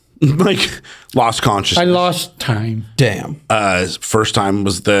time. Lost I consciousness. lost time. Damn. First time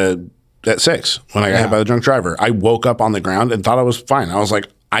was at 6 when I got hit by the drunk driver. I woke up on the ground and thought I was fine. I was like,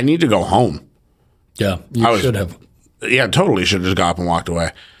 I need to go home. Yeah, you should have. Yeah, totally should have just got up and walked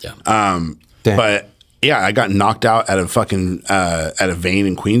away. Yeah. Damn. But yeah, I got knocked out at a fucking at a Vane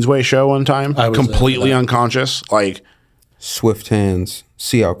and Queensway show one time. I was there for Completely that. unconscious. Swift hands.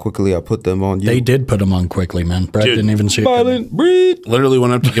 See how quickly I put them on you. They did put him on quickly, man. Brad Dude, didn't even see it. coming. Violent breed. Literally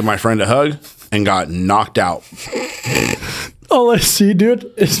went up to give my friend a hug and got knocked out. All I see,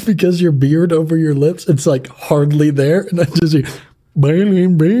 dude, is because your beard over your lips, it's hardly there, and I just see,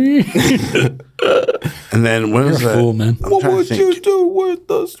 "Violent breed." And then when was You're a that? fool, man. I'm What trying to would think. you do with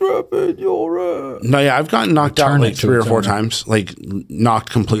the strap in your ass? No, yeah, I've gotten knocked out Turn it to 3 or a 4 turn. times.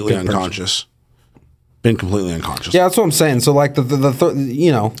 Knocked completely unconscious. Been completely unconscious. Yeah, that's what I'm saying. So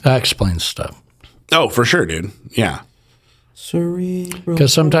That explains stuff. Oh, for sure, dude. Yeah. cerebral.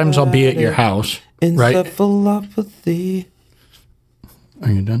 Because sometimes I'll be at your house, right? Encephalopathy. Are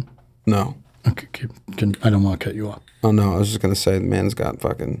you done? No. Okay, I don't want to cut you off. Oh no, I was just gonna say the man's got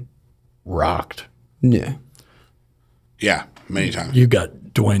fucking Rocked. yeah. Yeah. Many times. You got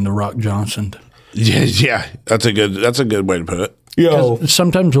Dwayne the Rock Johnson. Yeah. That's a good way to put it. Yo.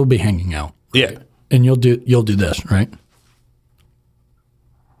 Sometimes we'll be hanging out, Yeah. and you'll do this, right?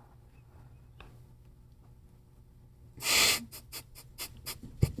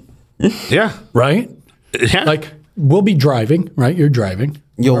 Yeah. Right? Yeah. We'll be driving, right? You're driving.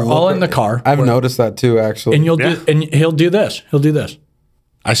 We're all in the car. I've noticed that too, actually. And Yeah. and he'll do this. He'll do this.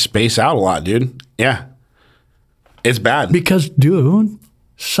 I space out a lot, dude. Yeah. It's bad. Because, dude,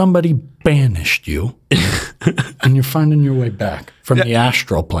 somebody banished you, and you're finding your way back from the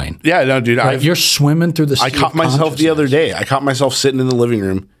astral plane. Yeah, no, dude. You're swimming through the sea I caught of myself the other consciousness. day. I caught myself sitting in the living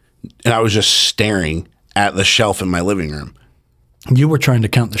room and I was just staring at the shelf in my living room. You were trying to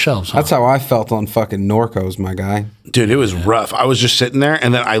count the shelves. Huh? That's how I felt on fucking Norcos, my guy. Dude, it was rough. I was just sitting there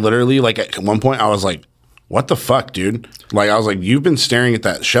and then I literally, at one point, I was like, what the fuck, dude? I was like, you've been staring at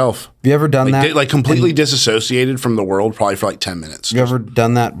that shelf. Have you ever done that? Completely disassociated from the world probably for 10 minutes. Have you ever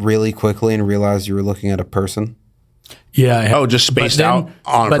done that really quickly and realized you were looking at a person? Yeah. I have. Oh, just spaced But then- out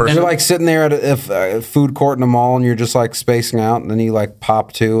on a but person. You're sitting there at a food court in a mall and you're just spacing out, and then you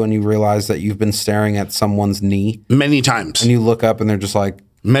pop to and you realize that you've been staring at someone's knee, Many times. and you look up and they're just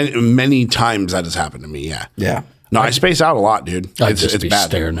Many times that has happened to me, yeah. yeah. No, I space out a lot, dude. I'd It's just be bad.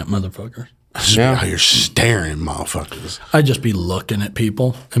 staring at motherfuckers. Just Yeah. how you're staring, motherfuckers. I'd just be looking at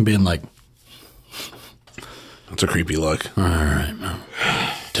people and being like, That's a creepy look. all right, man.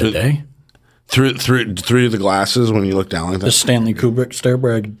 Today? Through the glasses when you look down like The that. Stanley Kubrick stare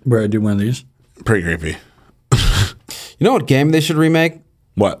where I do one of these. Pretty creepy. You know what game they should remake?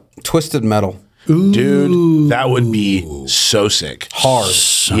 What? Twisted Metal. Dude, that would be so sick. Hard.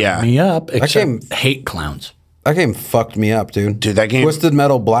 Sign Yeah. me up, except game- hate clowns. That game fucked me up, dude. Dude, that game. Twisted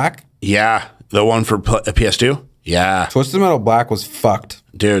Metal Black. Yeah. The one for PS2? Yeah. Twisted Metal Black was fucked.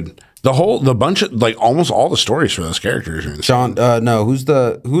 Dude. The bunch of, almost all the stories for those characters are insane. John, no, who's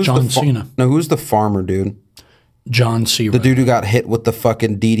John Cena. No, who's the farmer dude? John C. The dude who got hit with the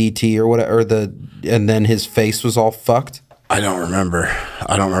fucking DDT or whatever, and then his face was all fucked. I don't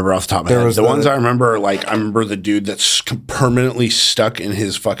remember off the top of my head. was The the- ones I remember are like, I remember the dude that's permanently stuck in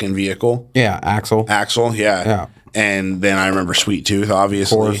his fucking vehicle. Yeah, Axel. Axel, yeah. Yeah. And then I remember Sweet Tooth,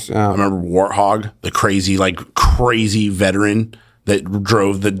 obviously. Of course, yeah. I remember Warthog, the crazy veteran that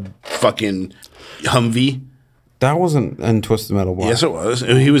drove the fucking Humvee. That wasn't in Twisted Metal. Black. Yes, it was.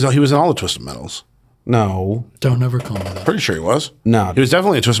 He was in all the Twisted Metals. No, Don't ever call me that. Pretty sure he was. no. He was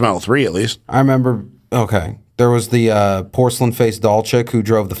definitely in Twisted Metal 3, at least. I remember. Okay, there was the porcelain faced doll chick who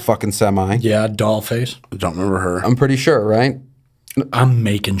drove the fucking semi. Yeah, doll face. I don't remember her. I'm pretty sure, right? I'm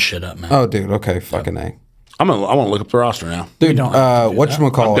making shit up, man. Oh, dude. Okay, fucking A. I want to look up the roster now. Dude, don't have to do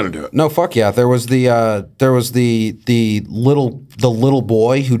whatchamacallit? I'm gonna do it. No, fuck yeah. There was the little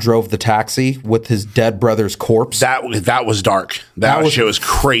boy who drove the taxi with his dead brother's corpse. That was dark. That shit was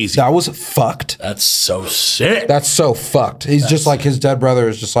crazy. That was fucked. That's so sick. That's so fucked. He's just like his dead brother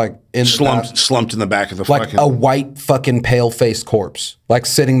is just like in the back, slumped in the back of the like fucking. a white fucking pale faced corpse, like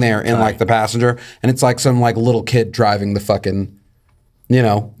sitting there in like the passenger, and it's like some like little kid driving the fucking,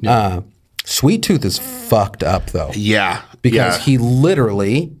 Sweet Tooth is fucked up though. Yeah, Because yeah. he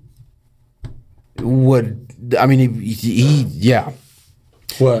literally would. I mean, he yeah.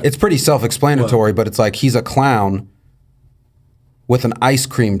 What? It's pretty self-explanatory, but it's like he's a clown with an ice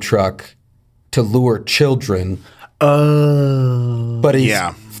cream truck to lure children. But he's,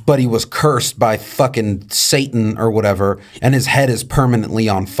 Yeah. but he was cursed by fucking Satan or whatever, and his head is permanently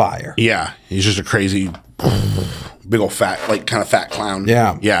on fire. Yeah, he's just a crazy, big old fat, like kind of fat clown.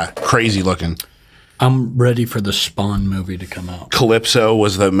 Yeah. yeah, crazy looking. I'm ready for the Spawn movie to come out. Calypso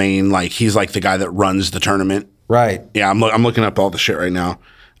was the main, like he's like the guy that runs the tournament. Right. Yeah, I'm looking up all the shit right now.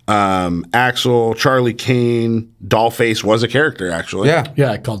 Axel, Charlie Kane, Dollface was a character actually. Yeah.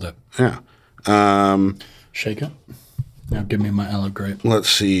 Yeah, I called it. yeah. Shake it. Now give me my Aloe grape. Let's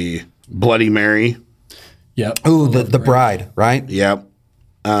see, Bloody Mary. Yep. Ooh, the bride, right? Yep.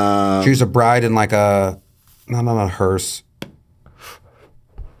 She was a bride in like a not a hearse.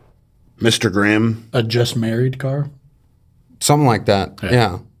 Mr. Grimm, A just married car. Something like that.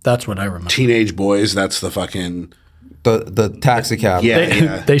 Yeah. That's what I remember. Teenage Boys. That's the fucking The taxi cab. yeah. They,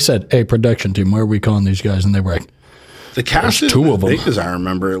 yeah. they said, "Hey, production team, where are we calling these guys?" And they were like, The cast is two as of 'em. big as I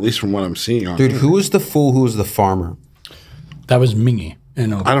remember, at least from what I'm seeing on. Dude, here. who was the fool who was the farmer? "That was me."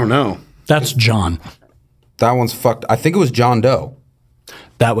 And I don't know. that's John. That one's fucked. I think it was John Doe.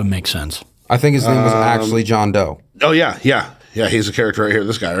 That would make sense. I think his name was actually John Doe. Oh yeah. He's a character right here.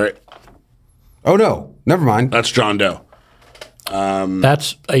 This guy, right? Oh no, never mind. That's John Doe.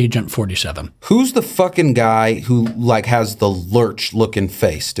 That's Agent 47. Who's the fucking guy who like has the lurch looking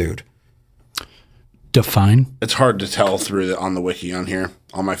face, dude? Define. It's hard to tell through on the wiki on here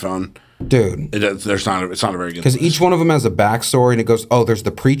on my phone. Dude, It's not a very good. because list. each one of them has a backstory, and it goes, oh, there's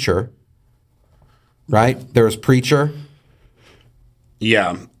the preacher, right? There's preacher.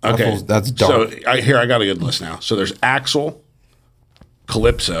 Yeah. Okay. That's dark. So I got a good list now. So there's Axel,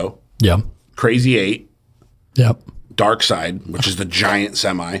 Calypso, Yep. Crazy 8, Yep. Dark Side, which is the giant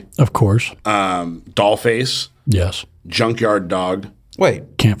semi, Of course. Dollface, Yes. Junkyard Dog.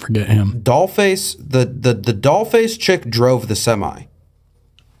 Wait, Can't forget him. Dollface. The Dollface chick drove the semi.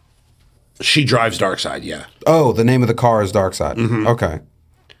 She drives Dark Side. Yeah. Oh, the name of the car is Darkside. Mm-hmm. Okay.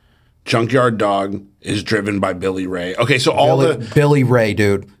 Junkyard Dog is driven by Billy Ray. Okay, so Billy Ray,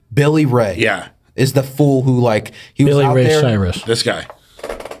 dude. Billy Ray. Yeah. Is the fool who like he was Billy out Ray there. Cyrus. this guy.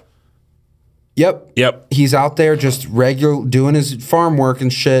 Yep. He's out there just regular doing his farm work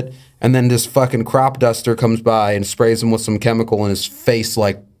and shit, and then this fucking crop duster comes by and sprays him with some chemical, and his face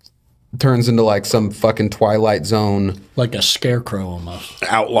like turns into like some fucking Twilight Zone. Like a scarecrow almost.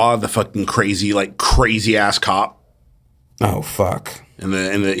 Outlaw, the fucking crazy ass cop. Oh fuck, And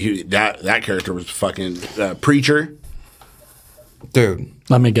that character was fucking preacher. dude.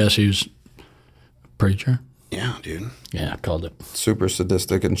 Let me guess, he's a preacher. Yeah, dude. Yeah, I called it. Super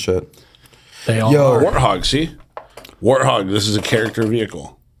sadistic and shit. They all Yo. are. Warthog, see? Warthog, this is a character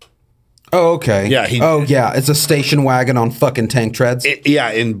vehicle. Oh okay. Yeah, oh yeah, it's a station wagon on fucking tank treads.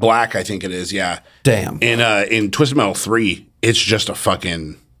 In black, I think it is, yeah. Damn. In Twisted Metal 3, it's just a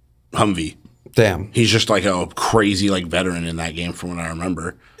fucking Humvee. Damn. He's just like a crazy like veteran in that game from what I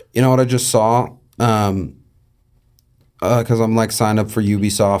remember. You know what I just saw? Because I'm like signed up for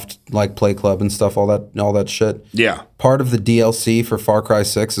Ubisoft like Play Club and stuff, all that shit. Yeah. Part of the DLC for Far Cry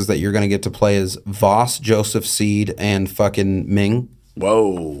 6 is that you're gonna get to play as Voss, Joseph Seed, and fucking Ming.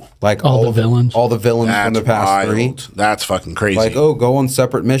 Whoa. Like All the villains? All the villains from That's the past wild. 3. That's fucking crazy. Like, oh, go on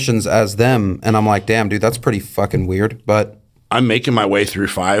separate missions as them. And I'm like, damn, dude, that's pretty fucking weird. But I'm making my way through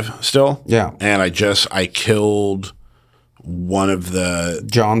 5 still. Yeah. And I killed one of the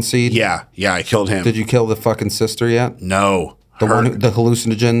John Seed. yeah, I killed him. Did you kill the fucking sister yet? No, The one, the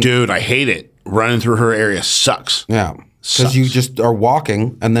hallucinogen. dude, I hate it. Running through her area sucks. Yeah, because you just are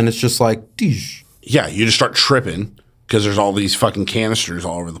walking, and then it's just like, "Deesh." Yeah, you just start tripping because there's all these fucking canisters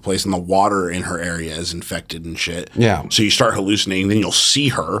all over the place, and the water in her area is infected and shit. Yeah. So you start hallucinating, then you'll see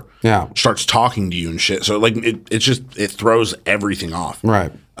her. Yeah. Starts talking to you and shit. So like it throws everything off.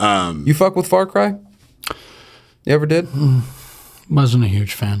 Right. You fuck with Far Cry? You ever did? Wasn't a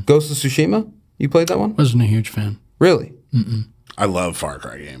huge fan. Ghost of Tsushima? You played that one? Wasn't a huge fan. Really? I love Far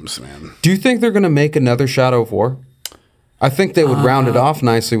Cry games, man. Do you think they're going to make another Shadow of War? I think they would round it off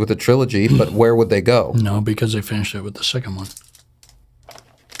nicely with a trilogy, but where would they go? No, because they finished it with the second one.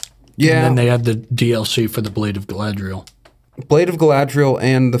 Yeah, And then they had the DLC for the Blade of Galadriel. Blade of Galadriel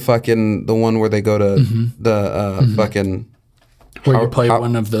and the one where they go to the fucking Where you play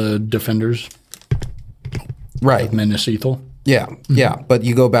one of the defenders right. of Minas Ithil. Yeah, yeah, but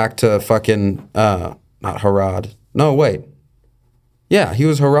you go back to fucking not Harad. No, wait. Yeah, he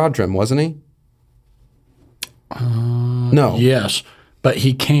was Haradrim, wasn't he? No. Yes, but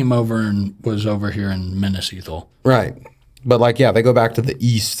he came over and was over here in Minas Ithil. Right. But like, yeah, they go back to the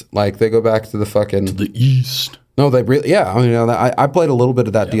east. Like they go back to the fucking. The East. No, they really. Yeah, I mean, I played a little bit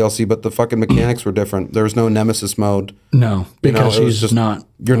of that DLC, but the fucking mechanics were different. There was no Nemesis mode. No, because it was he's just- not.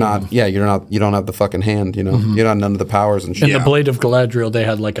 You're not. Yeah, you're not. You don't have the fucking hand. You know, you're not none of the powers and shit. In the Blade of Galadriel, they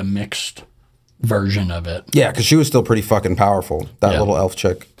had like a mixed version of it. Yeah, because she was still pretty fucking powerful. That Yeah. little elf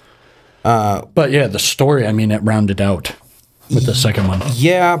chick. But yeah, the story, I mean, it rounded out with the second one.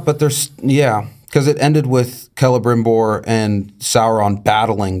 Yeah, but because it ended with Celebrimbor and Sauron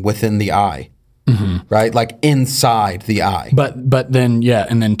battling within the eye, right? Like inside the eye. But then, yeah,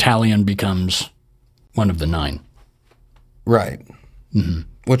 and then Talion becomes one of the 9, Right.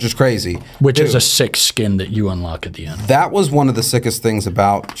 Which is crazy. which is a sick skin that you unlock at the end. That was one of the sickest things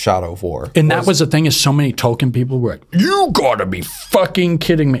about Shadow of War. And that was the thing is so many Tolkien people were like, you gotta be fucking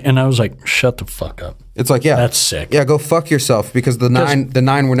kidding me. And I was like, shut the fuck up. It's like, yeah. That's sick. Yeah, go fuck yourself because the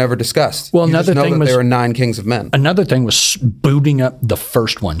nine were never discussed. Well, You just another know thing that was- there were 9 kings of men. Another thing was booting up the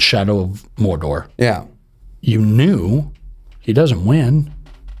first one, Shadow of Mordor. Yeah. You knew he doesn't win,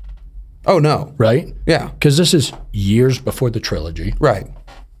 Oh, no. right? Yeah. Because this is years before the trilogy, Right.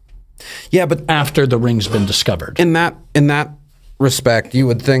 Yeah, but after the ring's been discovered. in that respect, you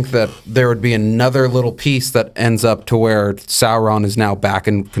would think that there would be another little piece that ends up to where Sauron is now back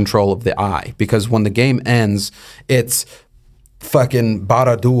in control of the eye. Because when the game ends, it's fucking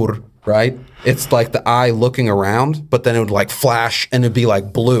Barad-dûr, right? It's like the eye looking around, but then it would like flash and it'd be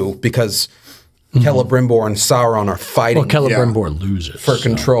like blue because Celebrimbor and Sauron are fighting Well, Celebrimbor loses. for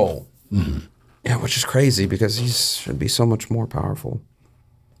control. Yeah, which is crazy because he should be so much more powerful.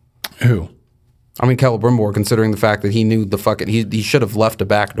 Who? I mean, Celebrimbor, considering the fact that he knew the fucking, he should have left a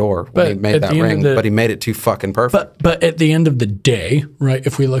back door when But he made at that the end of ring, the- but he made it too fucking perfect. But at the end of the day, right,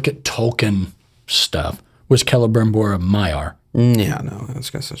 if we look at Tolkien stuff, was Celebrimbor a Maiar? Yeah, no, I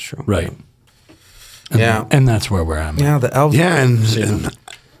guess that's true. Right. Yeah. And that's where we're at. Yeah, the elves. Yeah, and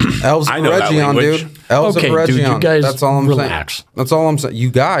Elves I of know that Eregion, language. dude. Elves Okay, of Eregion. dude, you guys that's all I'm relax. saying. That's all I'm saying.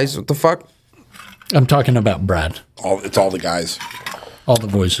 You guys, what the fuck? I'm talking about Brad. it's all the guys All the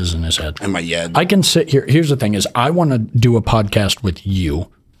voices in his head. in my head. I can sit here. Here's the thing is I want to do a podcast with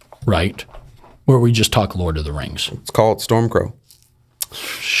you, right? Where we just talk Lord of the Rings. Let's call it Stormcrow.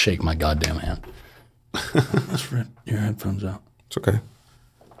 Shake my goddamn hand. Let's rip your headphones out. It's okay.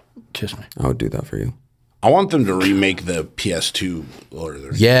 Kiss me. I would do that for you. I want them to remake the PS2 Lord of the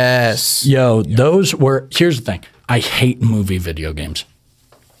Rings. Yes. Yo, those were, here's the thing. I hate movie video games.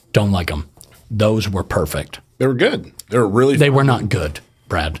 Don't like them. Those were perfect. They were good. They were really They fun. were not good,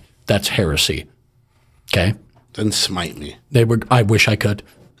 Brad. That's heresy. Okay? Then smite me. They were, I wish I could.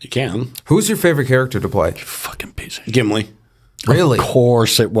 You can. Who's your favorite character to play? Fucking piece of Gimli. Really? Of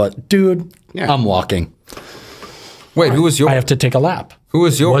course it was. Dude, Yeah. I'm walking. Wait, who was yours? I have to take a lap. Who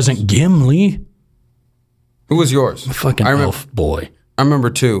was It yours? wasn't Gimli. Who was yours? Fucking elf boy. I remember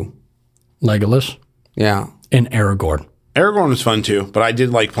 2. Legolas Yeah. and Aragorn. Aragorn was fun too, but I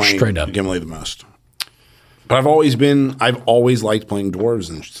did like playing Straight up. Gimli the most. But I've always liked playing dwarves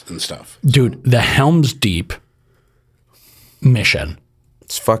and stuff. Dude, the Helm's Deep mission.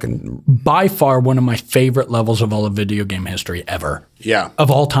 It's fucking. By far one of my favorite levels of all of video game history ever. Yeah. Of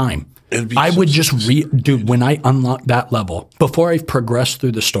all time. It'd be I so would just dude, when I unlocked that level, before I progressed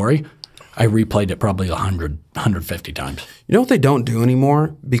through the story, I replayed it probably 100, 150 times. You know what they don't do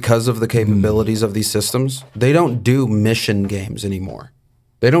anymore because of the capabilities of these systems? They don't do mission games anymore.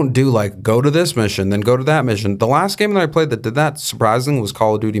 They don't do like go to this mission, then go to that mission. The last game that I played that did that surprisingly was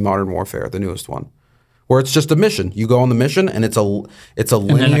Call of Duty Modern Warfare, the newest one, where it's just a mission. You go on the mission, and it's a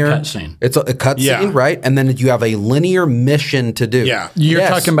linear cutscene. It's a cutscene, Yeah. right? And then you have a linear mission to do. Yeah. You're Yes,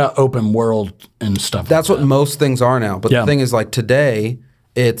 talking about open world and stuff. that's like what most things are now. But Yeah. the thing is, like today,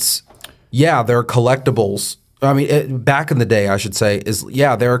 it's there are collectibles. I mean, back in the day, I should say,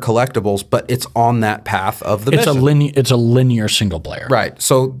 there are collectibles, but it's on that path of the mission. It's a linear single player. Right.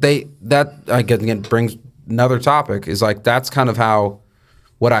 So that again brings another topic is like that's kind of how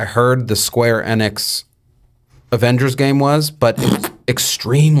what I heard the Square Enix Avengers game was, but it's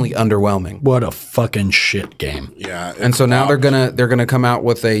extremely underwhelming. What a fucking shit game. Yeah. And so now they're gonna come out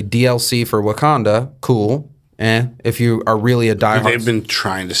with a DLC for Wakanda. Cool. If you are really a diehard, They've been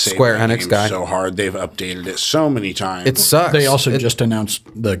trying to save Square that Enix game guy. so hard. They've updated it so many times. it sucks. They also just announced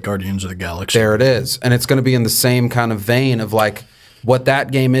the Guardians of the Galaxy. There it is. And it's going to be in the same kind of vein of like what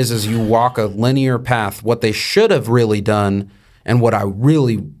that game is you walk a linear path. What they should have really done and what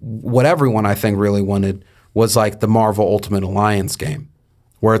everyone I think really wanted was like the Marvel Ultimate Alliance game.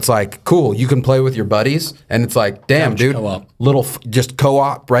 Where it's like, cool, you can play with your buddies, and it's like, damn, dude, co-op. just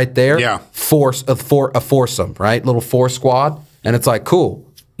co-op right there. Yeah. A foursome, right? Little four squad, and it's like, cool.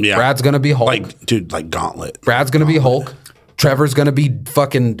 Yeah. Brad's gonna be Hulk. like Gauntlet. Brad's gonna be Hulk. Trevor's gonna be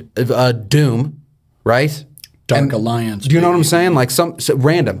fucking Doom, right? Dark Alliance. Do you know what I'm saying? Like so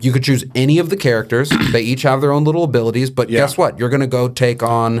random. You could choose any of the characters. They each have their own little abilities, but guess what? You're gonna go take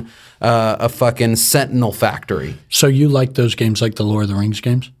on a fucking Sentinel factory. So you like those games like the Lord of the Rings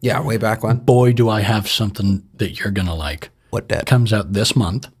games? Yeah, way back when. Boy, do I have something that you're going to like. What that? Comes out this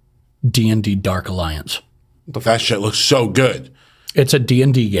month, D&D Dark Alliance. That shit looks so good. It's a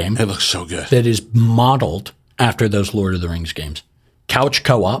D&D game It looks so good. that is modeled after those Lord of the Rings games. Couch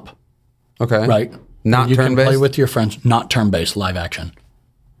co-op, Okay. right? Not you can play turn-based? with your friends, not turn-based, live action.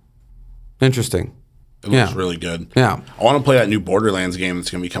 Interesting. It looks really good. Yeah. I want to play that new Borderlands game that's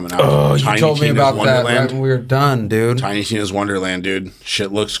going to be coming out. Oh, you Tiny told me Tina's about that Wonderland. when we were done, dude. Tiny Tina's Wonderland, dude.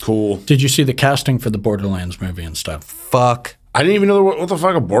 Shit looks cool. Did you see the casting for the Borderlands movie and stuff? Fuck. I didn't even know what the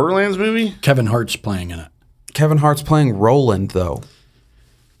fuck a Borderlands movie. Kevin Hart's playing in it. Kevin Hart's playing Roland, though.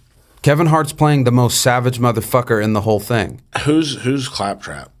 Kevin Hart's playing the most savage motherfucker in the whole thing. Who's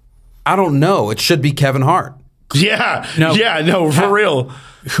Claptrap? I don't know. It should be Kevin Hart. Yeah, No. For real.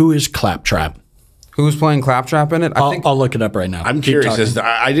 Who is Claptrap? Who's playing Claptrap in it? I think I'll look it up right now. I'm Keep curious. talking. As to,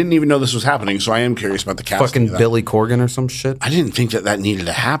 I didn't even know this was happening, so I am curious about the casting. fucking of that. Billy Corgan or some shit. I didn't think that needed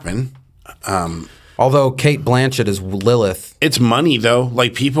to happen. Although Kate Blanchett is Lilith. It's money though.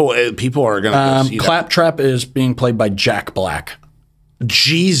 Like people are gonna go see that. Claptrap is being played by Jack Black.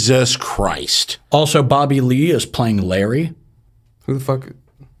 Jesus Christ. Also, Bobby Lee is playing Larry. Who the fuck?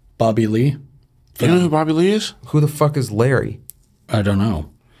 Bobby Lee? You know who Bobby Lee is? Who the fuck is Larry? I don't know.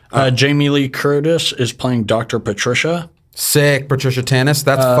 Jamie Lee Curtis is playing Dr. Patricia. Sick. Patricia Tanis.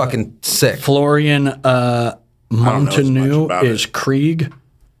 That's fucking sick. Florian know as Montagneux much about is Krieg.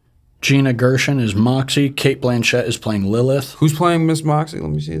 Gina Gershon is Moxie. Kate Blanchett is playing Lilith. Who's playing Miss Moxie?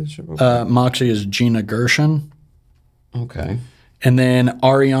 Let me see this shit. Moxie is Gina Gershon. Okay. And then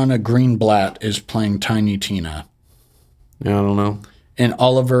Ariana Greenblatt is playing Tiny Tina. Yeah, I don't know. And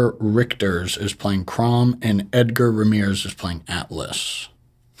Oliver Richters is playing Crom. And Edgar Ramirez is playing Atlas.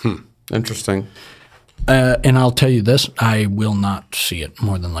 Interesting. And I'll tell you this, I will not see it,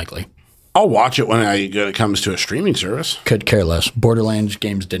 more than likely. I'll watch it when it comes to a streaming service. Could care less. Borderlands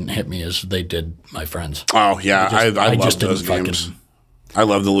games didn't hit me as they did my friends. Oh yeah, I love just didn't those games. I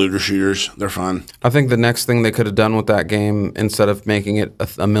love the looter shooters. They're fun. I think the next thing they could have done with that game, instead of making it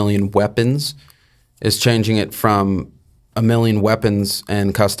a million weapons, is changing it from a million weapons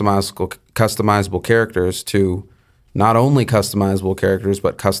and customizable characters to not only customizable characters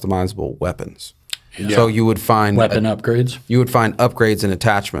but customizable weapons. So you would find Weapon upgrades. you would find upgrades and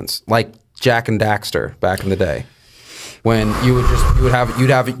attachments like Jack and Daxter back in the day, when you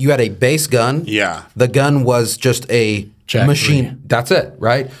had a base gun. Yeah. The gun was just a Jack machine. 3. That's it,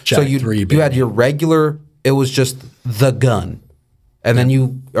 right? Jack so you 3, you baby. had your regular. It was just the gun, and then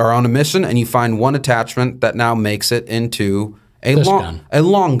you are on a mission and you find one attachment that now makes it into a gun.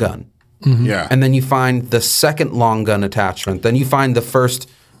 long gun. Yeah. And then you find the second long gun attachment. Then you find the first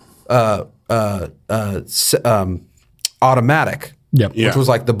automatic, Yep. Yeah. which was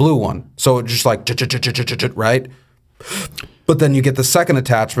like the blue one. So it just like right. But then you get the second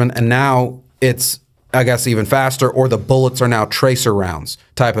attachment, and now it's, I guess, even faster. Or the bullets are now tracer rounds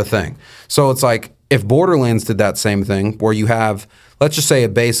type of thing. So it's like if Borderlands did that same thing, where you have, let's just say, a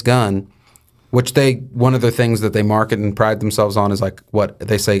base gun. Which one of the things that they market and pride themselves on is like what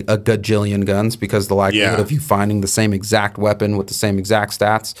they say, a gajillion guns, because the likelihood Yeah. of you finding the same exact weapon with the same exact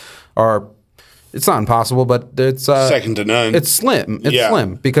stats are It's not impossible, but it's Second to none. It's slim. It's Yeah.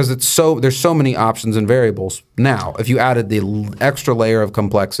 slim because there's so many options and variables. Now, if you added the extra layer of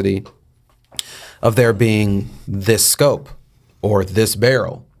complexity of there being this scope or this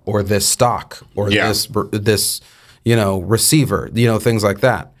barrel or this stock or this receiver, things like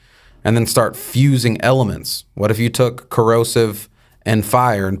that, and then start fusing elements. What if you took corrosive and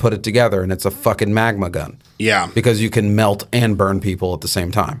fire and put it together and it's a fucking magma gun? Yeah. Because you can melt and burn people at the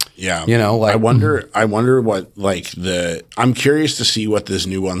same time. Yeah. Like I wonder what I'm curious to see what this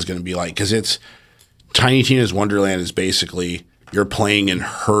new one's going to be like, because it's Tiny Tina's Wonderland is basically you're playing in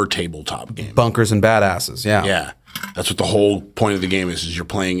her tabletop game. Bunkers and badasses. Yeah. Yeah. That's what the whole point of the game is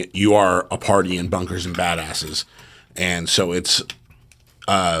you are a party in Bunkers and Badasses. And so it's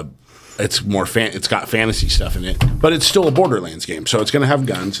more it's got fantasy stuff in it, but it's still a Borderlands game. So it's going to have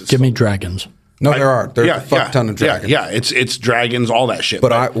guns. Give me dragons. No, there's a fuck ton of dragons. Yeah, it's dragons, all that shit.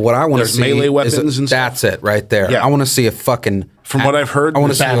 But what I want to see melee weapons is and stuff. that's it right there. Yeah. I want to see a fucking. From what I've heard, I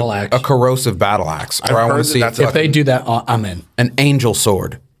want to see battle axe. a corrosive battle axe, or I want heard to see that that's If they do that, I'm in. an angel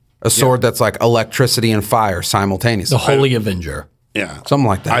sword, a sword that's like electricity and fire simultaneously. The Holy Avenger. Yeah, Something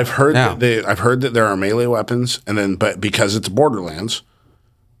like that. I've heard Yeah. that there are melee weapons, but because it's Borderlands,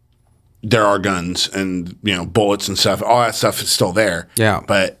 there are guns and bullets and stuff. All that stuff is still there. Yeah.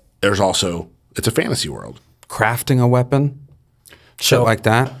 but there's also it's a fantasy world. Crafting a weapon, shit So- like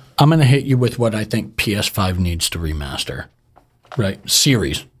that. I'm going to hit you with what I think PS5 needs to remaster. Right?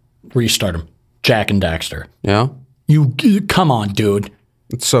 Series. Restart them. Jack and Daxter. Yeah, Come on, dude.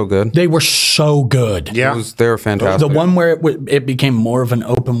 it's so good. They were so good. Yeah, They were fantastic. The one where it became more of an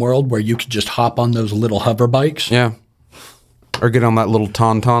open world where you could just hop on those little hover bikes. Yeah. Or get on that little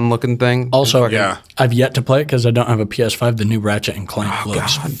tauntaun looking thing. Also, Yeah. I've yet to play it because I don't have a PS5. The new Ratchet and Clank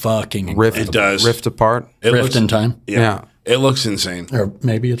looks fucking Rift. It does. Rift apart. it Rift looks, in Time. Yeah. It looks insane. Or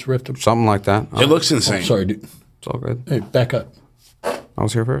maybe it's Rift. Something like that. It looks insane. Sorry, dude. It's all good. Hey, back up. I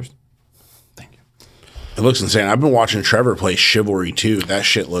was here first. Thank you. It looks insane. I've been watching Trevor play Chivalry 2. That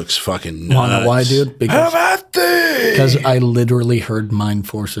shit looks fucking nuts. Wanna know why, dude? How about this? Because I literally heard Mind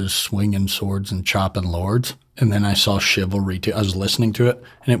Forces swinging swords and chopping lords, and then I saw Chivalry 2. I was listening to it,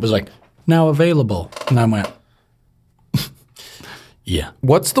 and it was like, now available. And I went, yeah.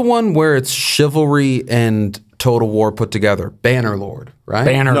 What's the one where it's chivalry and Total War put together? Bannerlord, right?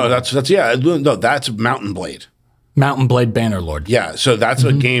 Banner No, that's Mountain Blade. Mountain Blade Bannerlord. Yeah, so that's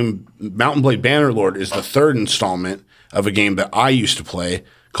a game. Mountain Blade Bannerlord is the third installment of a game that I used to play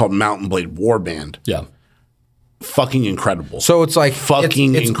called Mountain Blade Warband. Yeah. Fucking incredible. So it's like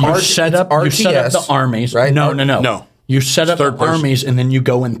Fucking it's incredible. art- You set it's up the RTS, armies. right? No. No. You set up third the person. armies, and then you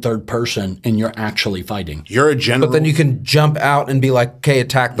go in third person, and you're actually fighting. You're a general. But then you can jump out and be like, "Okay,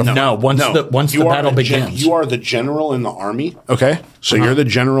 attack the." No, once the You are battle begins. you are the general in the army. Okay, so you're the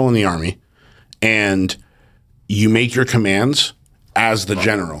general in the army, and you make your commands as the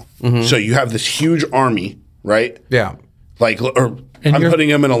general. So you have this huge army, right? Yeah. Like, or And I'm you're- putting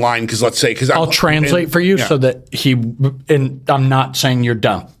them in a line because let's say because I'll translate for you so that and I'm not saying you're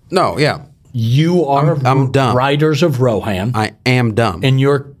dumb. No. Yeah. You are I'm dumb. riders of Rohan, I am dumb. and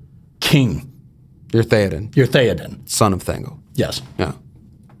you're king. You're Theoden, You're Theoden. son of Thengel. Yes. Yeah.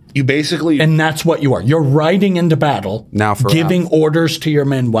 you basically And that's what you are. You're riding into battle, Now for giving orders to your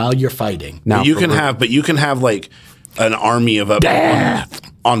men while you're fighting. Now you for can real. have, but you can have like an army of up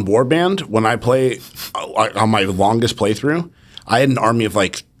on Warband. When I play on my longest playthrough, I had an army of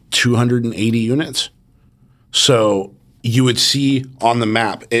like 280 units. So you would see on the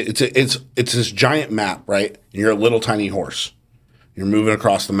map, it's this giant map, right? And you're a little tiny horse. You're moving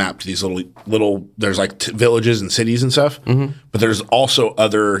across the map to these little. There's like villages and cities and stuff. But there's also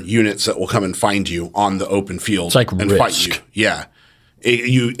other units that will come and find you on the open field It's like and fight Risk. you. Yeah,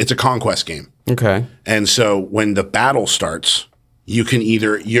 it's a conquest game. Okay. And so when the battle starts, you can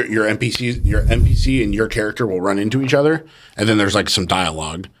either your NPC and your character will run into each other, and then there's like some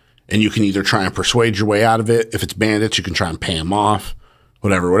dialogue, and you can either try and persuade your way out of it. If it's bandits, you can try and pay them off,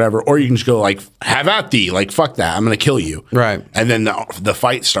 whatever, or you can just go like, "Have at thee!" Like, fuck that, I'm gonna kill you. Right. And then the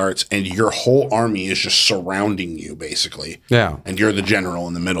fight starts, and your whole army is just surrounding you, basically. Yeah. And you're the general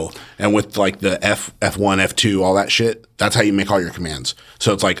in the middle. And with like the F1, F2, all that shit, that's how you make all your commands.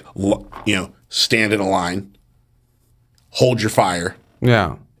 So it's like, stand in a line, hold your fire,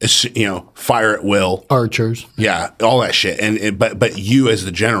 Yeah. fire at will. Archers. Yeah, all that shit. And but you as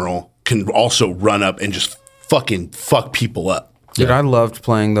the general can also run up and just fucking fuck people up. Dude, I loved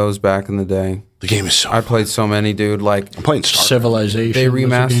playing those back in the day. The game is so. I played so many, dude. Like I'm playing Star. Civilization. they was a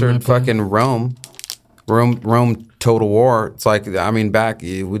game I remastered played. fucking Rome Total War. It's like, I mean, back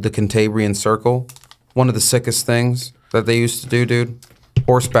with the Cantabrian Circle, one of the sickest things that they used to do, dude.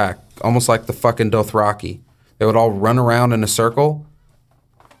 Horseback almost like the fucking Dothraki. They would all run around in a circle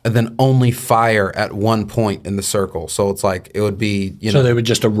and then only fire at one point in the circle. So it's like, it would be, So they would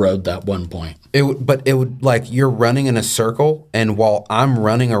just erode that one point. But it would, like, you're running in a circle, and while I'm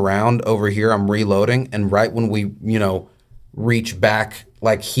running around over here, I'm reloading, and right when we, reach back,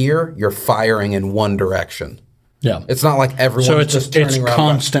 like here, you're firing in one direction. Yeah. It's not like everyone's just turning around.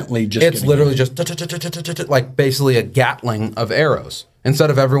 Constantly just It's literally just like basically a Gatling of arrows.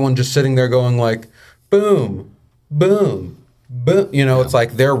 Instead of everyone just sitting there going like, boom, boom, boom. It's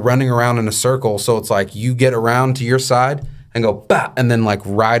like they're running around in a circle. So it's like you get around to your side and go, bah, and then like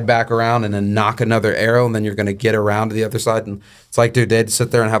ride back around and then knock another arrow, and then you're going to get around to the other side. And it's like, dude, they'd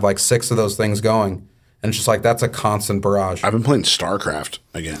sit there and have like 6 of those things going. And it's just like, that's a constant barrage. I've been playing StarCraft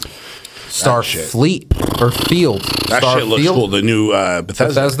again. Starfleet or Field. That shit looks cool. The new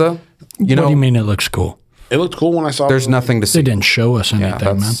Bethesda. What do you mean it looks cool? It looked cool when I saw. There's nothing to see. They didn't show us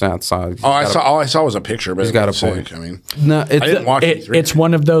anything, man. That's all I saw was a picture, but he's got a point. I mean, no, I didn't watch E3. It's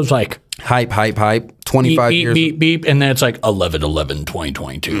one of those like hype. 25 beep, years. beep, beep, and then it's like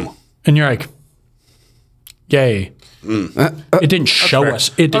 11/11/2022, and you're like, yay. It didn't show us.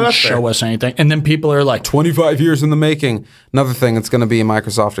 It didn't show us anything, and then people are like, 25 years in the making. Another thing, it's going to be a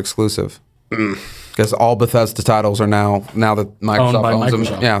Microsoft exclusive. Because all Bethesda titles are now that Microsoft owns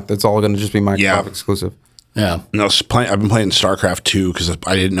them. Yeah, it's all going to just be Microsoft exclusive. yeah. No, I've been playing StarCraft 2 because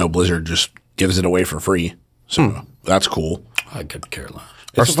I didn't know Blizzard just gives it away for free. So that's cool. I could care less.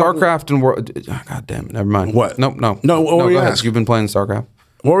 Are StarCraft and World... God damn it, never mind. What? No. What go were you ahead. asking? You've been playing StarCraft.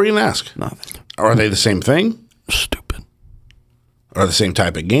 What were you going to ask? Nothing. Are they the same thing? Stupid. Are the same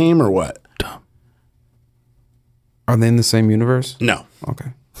type of game or what? Dumb. Are they in the same universe? No. Okay.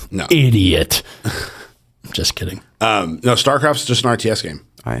 No. Idiot. Just kidding. No, StarCraft's just an RTS game.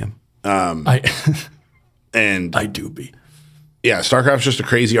 I am. And I do be. yeah, StarCraft's just a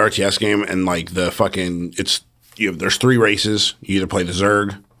crazy RTS game, and like the fucking there's 3 races. You either play the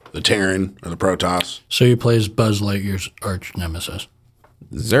Zerg, the Terran, or the Protoss. So you play as Buzz Lightyear's arch nemesis.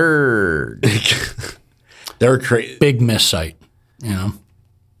 Zerg. They're crazy Big miss site,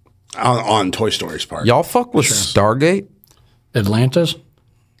 on Toy Story's part. Y'all fuck with Stargate? Atlantis?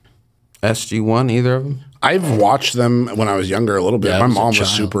 SG-1, either of them? I've watched them when I was younger a little bit. Yeah, My as a mom was child.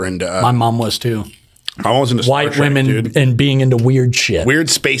 super into. My mom was too. I was into Star White Trek, women dude. and being into weird shit. Weird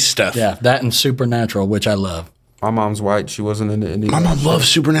space stuff. Yeah, that and Supernatural, which I love. My mom's white. She wasn't into any. My mom loves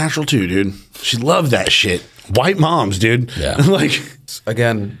Supernatural too, dude. She loved that shit. White moms, dude. Yeah. Like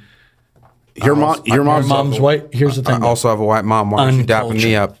Again, your Mom's white. Here's the I thing. also have a white mom. Why are you dapping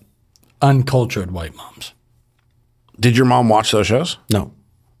me up? Uncultured white moms. Did your mom watch those shows? No.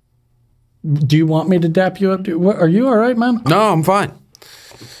 Do you want me to dap you up? Are you all right, man? No, I'm fine.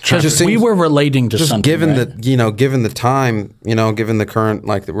 Because we seems- were relating to Just something. given right? given the time, given the current,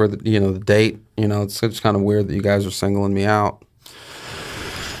 like the date, it's just kind of weird that you guys are singling me out.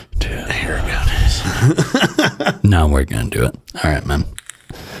 Dude, here it goes. No, we're gonna do it. All right, man.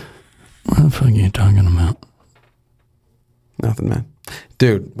 What the fuck are you talking about? Nothing, man.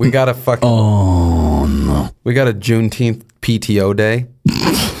 Dude, we got a fucking. Oh no. We got a Juneteenth PTO day.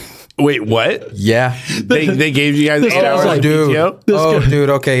 Wait, what? Yeah. They gave you guys 8 hours like, of Dude. PTO? Dude.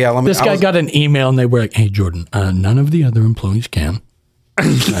 Okay, yeah. Let me. This guy got an email and they were like, "Hey, Jordan, none of the other employees can,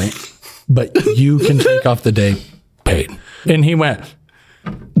 right? But you can take off the day paid." And he went,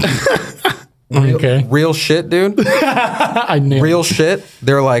 "Okay, real shit, dude. I knew." Real shit.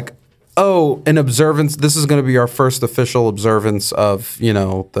 They're like, oh, an observance. This is going to be our first official observance of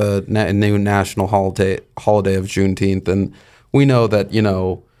the new national holiday of Juneteenth, and we know that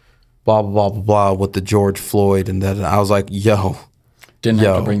blah blah blah blah blah with the George Floyd, and that I was like, Didn't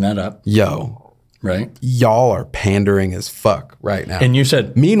have to bring that up, right? Y'all are pandering as fuck right now. And you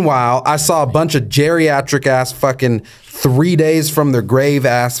said, Meanwhile, I saw a bunch of geriatric ass fucking 3 days from their grave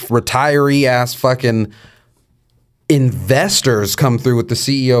ass retiree ass fucking investors come through with the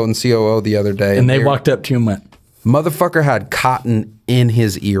CEO and COO the other day. and they walked up to you and went, Motherfucker had cotton in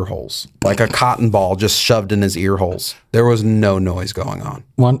his ear holes, like a cotton ball just shoved in his ear holes. There was no noise going on.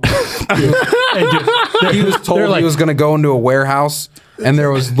 "One." He was told he was going to go into a warehouse, and there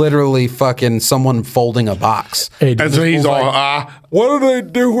was literally fucking someone folding a box. Hey, dude, And so he's all, What do they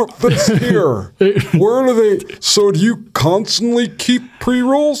do with this here? Where do they? So do you constantly keep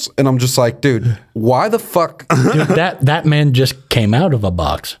pre-rolls? And I'm just like, dude, why the fuck? dude, that man just came out of a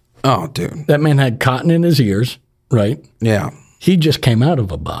box. Oh, dude. That man had cotton in his ears, right? Yeah. He just came out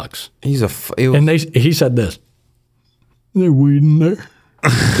of a box. He's And he said this. They're weed in there.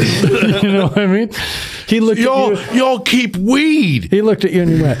 You know what I mean? He looked at you. y'all keep weed. He looked at you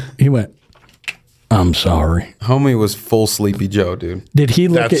and he went, I'm sorry. Homie was full Sleepy Joe, dude. Did he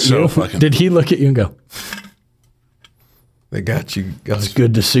look That's at so you? fucking- Did he look at you and go, They got you. it's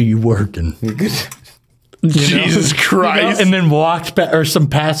good to see you working? Jesus Christ. And then walked back, or some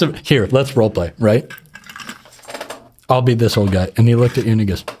passive, here, let's role play, right? I'll be this old guy. And he looked at you and he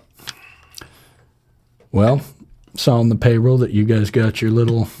goes, well, saw on the payroll that you guys got your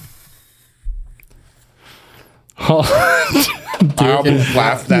little... I almost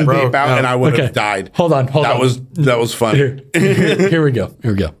laughed that vape out, and I would have died. Hold on. That was funny. Here we go.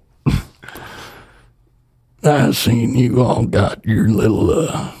 I seen you all got your little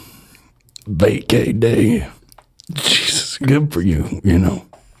vacay day. Jesus. Good for you,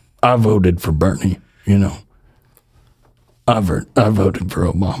 I voted for Bernie, I voted for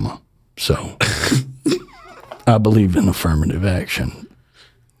Obama. So I believe in affirmative action.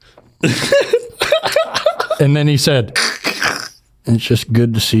 And then he said, it's just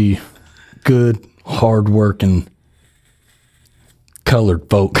good to see good, hard-working colored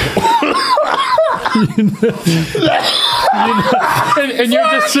folk. And you're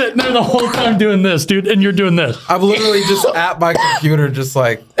just sitting there the whole time doing this, dude, and you're doing this. I'm literally just at my computer, just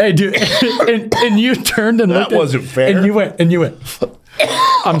like, Hey, dude, and you turned and looked That wasn't fair. And you went,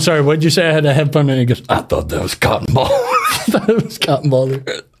 I'm sorry, what'd you say? I had a headphone, and he goes, I thought that was cotton ball. I thought it was cotton ball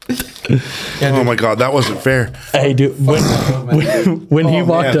there. Oh my God, that wasn't fair. Hey, dude, when he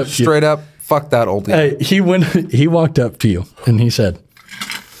walked man. up to you, straight up, fuck that old guy. hey, he walked up to you, and he said,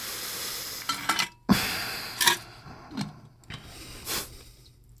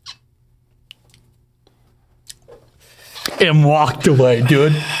 and walked away,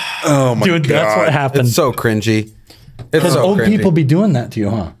 dude. Oh my Dude, God. that's what happened. It's so cringy. It's Because so old cringy. people be doing that to you,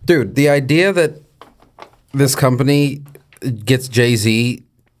 huh? Dude, the idea that this company gets Jay-Z,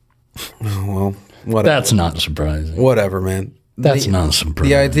 oh, well, whatever. That's not surprising. Whatever, man. That's not surprising.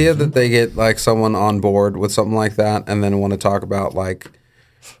 The idea that they get like someone on board with something like that and then want to talk about like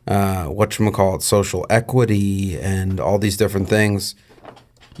whatchamacallit, social equity and all these different things,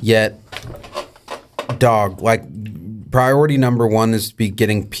 yet dog, like priority number one is to be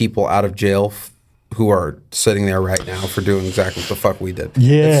getting people out of jail who are sitting there right now for doing exactly what the fuck we did.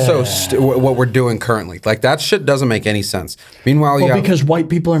 Yeah. It's so what we're doing currently. Like that shit doesn't make any sense. Meanwhile, you Well, have, because white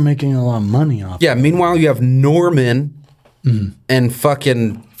people are making a lot of money off yeah, meanwhile you have Norman and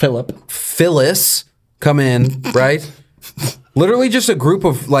fucking Philip. Phyllis come in, right? Literally just a group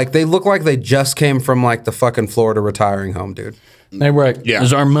of like they look like they just came from like the fucking Florida retiring home, dude. They were like, Yeah.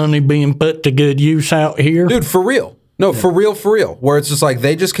 is our money being put to good use out here? Dude, for real. No, for real. Where it's just like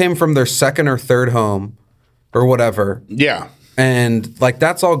they just came from their second or third home or whatever. Yeah. And like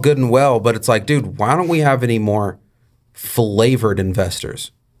that's all good and well, but it's like, dude, why don't we have any more flavored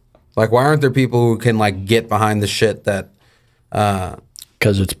investors? Like why aren't there people who can like get behind the shit that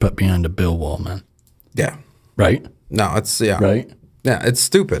Because it's put behind a bill wall, man. yeah. Right? No, it's yeah. Right? Yeah, it's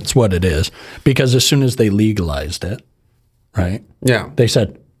stupid. It's what it is. Because as soon as they legalized it, right? Yeah. They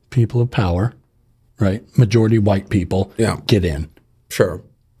said, people of power, right? Majority white people, Yeah. get in. Sure.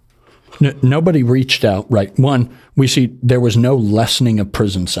 Nobody reached out, right? One, we see there was no lessening of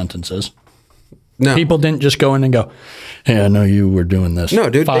prison sentences. No. People didn't just go in and go, hey, I know you were doing this No,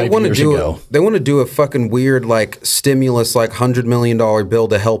 dude, 5 they want to years do ago. They want to do a fucking weird like stimulus, like $100 million bill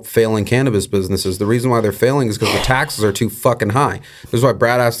to help failing cannabis businesses. The reason why they're failing is because the taxes are too fucking high. This is why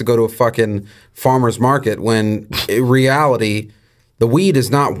Brad has to go to a fucking farmer's market when in reality, the weed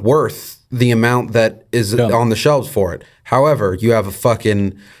is not worth the amount that is on the shelves for it. However, you have a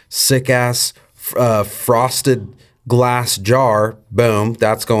fucking sick ass frosted glass jar, boom,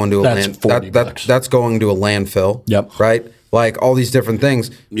 that's going to a That's $40. that's going to a landfill. Yep. Right? Like all these different things.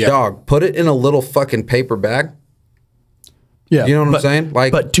 Yeah. Dog, put it in a little fucking paper bag. Yeah, You know what I'm saying?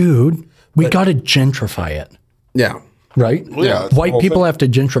 Like But dude, we got to gentrify it, yeah. right? yeah, that's the White whole people thing. have to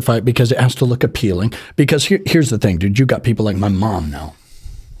gentrify it because it has to look appealing. Because here's the thing, dude. You got people like my mom now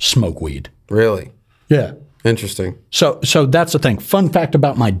smoke weed. Really? Yeah. Interesting. So that's the thing. Fun fact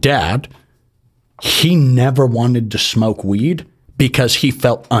about my dad, he never wanted to smoke weed because he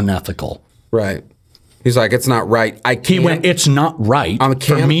felt unethical. Right. He's like, it's not right. I can't. He went, it's not right for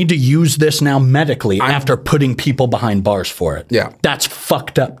can't- me to use this now medically after putting people behind bars for it. Yeah. That's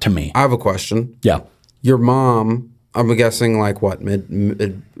fucked up to me. I have a question. Yeah. Your mom, I'm guessing like what, mid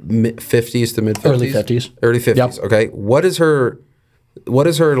 50s to mid 50s? Early 50s. Early 50s. Yep. Okay. What is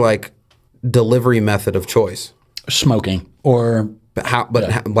her like delivery method of choice? Smoking or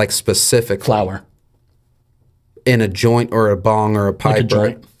Like specific flower. in a joint or a bong or a pipe. a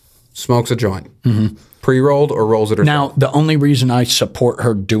joint. Right? Smokes a joint. Pre-rolled or rolls it herself? Now, the only reason I support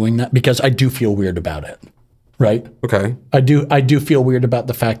her doing that, because I do feel weird about it, right? Okay. I do feel weird about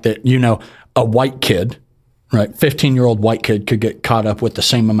the fact that, you know, a white kid, right, 15-year-old white kid could get caught up with the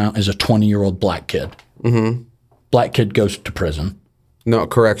same amount as a 20-year-old black kid. Mm-hmm. Black kid goes to prison. No,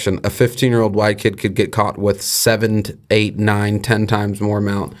 correction. A 15-year-old white kid could get caught with 7 to 8, 9, 10 times more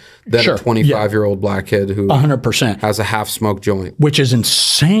amount than Sure, a 25-year-old black kid who 100%. has a half-smoked joint. Which is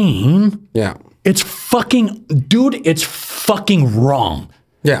insane. Yeah. It's fucking wrong.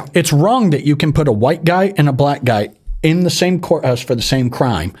 Yeah. It's wrong that you can put a white guy and a black guy in the same courthouse for the same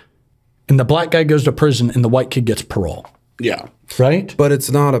crime, and the black guy goes to prison and the white kid gets parole, Yeah. right? But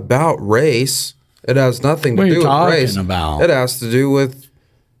it's not about race. It has nothing to What are do you with talking race. about? It has to do with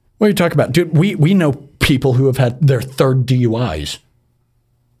What are you talking about? Dude, we know people who have had their third DUIs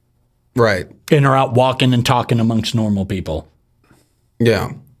right. and are out walking and talking amongst normal people.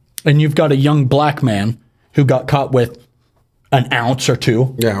 Yeah. And you've got a young black man who got caught with an ounce or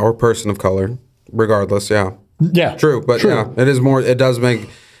two. Yeah, or person of color. Regardless, yeah. Yeah. True, but yeah, it is more it does make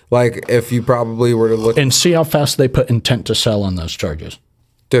like if you probably were to look And see how fast they put intent to sell on those charges.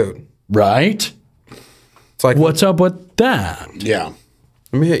 dude. Right? It's like What's up with that? Yeah.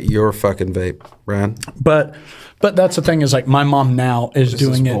 let me hit your fucking vape, Brad. But that's the thing is like my mom now is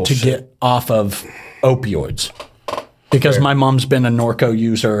doing it to bullshit. get off of opioids because my mom's been a Norco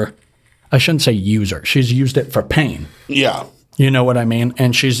user. I shouldn't say user. She's used it for pain. Yeah. You know what I mean?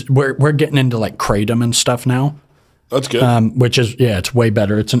 And we're getting into like kratom and stuff now, That's good. which is it's way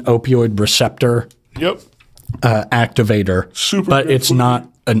better. It's an opioid receptor Yep. activator, Super but good it's for you. not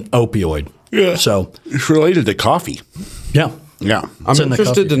an opioid. Yeah. So It's related to coffee. yeah, Yeah. I'm in the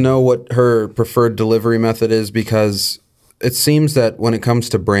interested coffee. to know what her preferred delivery method is because it seems that when it comes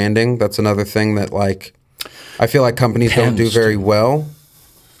to branding, that's another thing that like I feel like companies don't do Tends very well.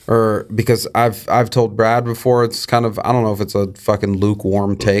 Or because I've told Brad before, it's kind of I don't know if it's a fucking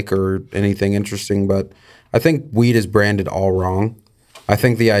lukewarm take or anything interesting, but I think weed is branded all wrong. I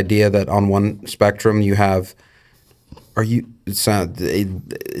think the idea that on one spectrum you have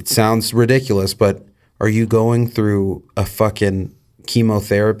it sounds ridiculous, but are you going through a fucking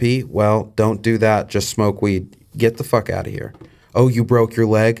chemotherapy? Well, don't do that. Just smoke weed. Get the fuck out of here. Oh, you broke your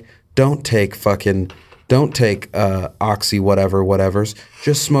leg? Don't take oxy whatever's.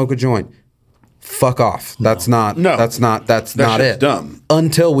 Just smoke a joint. Fuck off. That's not shit's it. dumb.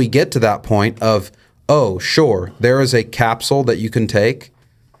 Until we get to that point of, oh, sure, there is a capsule that you can take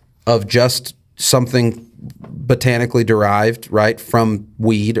of just something botanically derived, right, from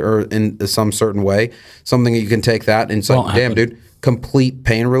weed or in some certain way, something that you can take that and it's like, Won't damn, happen. dude, complete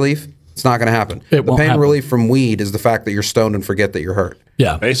pain relief. It's not going to happen. It The won't pain happen. relief from weed is the fact that you're stoned and forget that you're hurt.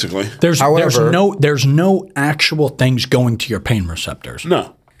 yeah. Basically. There's However- no actual things going to your pain receptors.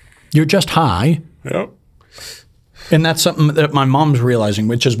 No. You're just high. Yep. And that's something that my mom's realizing,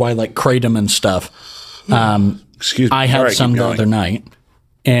 which is why like kratom and stuff. Excuse me. I had Sorry, some keep the going. other night,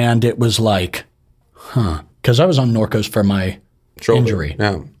 and it was like, because I was on Norcos for my Shoulder. injury,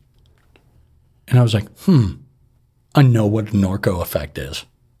 Yeah. and I was like, I know what a Norco effect is.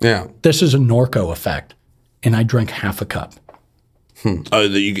 Yeah. This is a Norco effect, and I drank half a cup. Oh,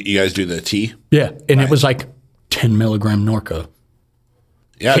 you guys do the tea? Yeah, and it was like 10 milligram Norco.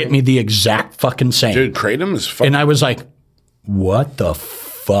 Yeah. Hit me the exact fucking same. Dude, kratom is fucking. And I was like, what the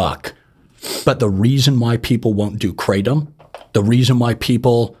fuck? But the reason why people won't do kratom, the reason why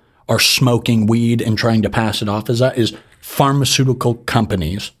people are smoking weed and trying to pass it off as that is pharmaceutical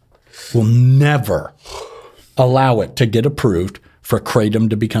companies will never allow it to get approved for kratom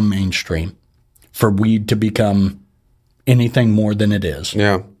to become mainstream, for weed to become anything more than it is.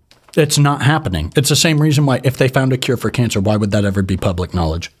 Yeah. It's not happening. It's the same reason why if they found a cure for cancer, why would that ever be public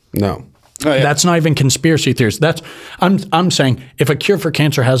knowledge? No. Oh, yeah. That's not even conspiracy theories. I'm saying if a cure for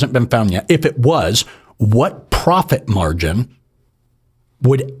cancer hasn't been found yet, if it was, what profit margin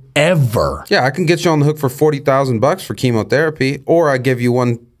would ever? Yeah, I can get you on the hook for $40,000 for chemotherapy, or I give you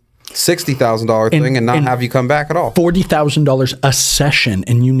one $60,000 thing and not have you come back at all. $40,000 a session,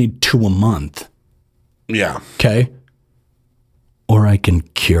 and you need 2 a month. Yeah. Okay. Or I can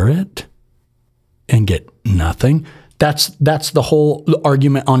cure it and get nothing. That's the whole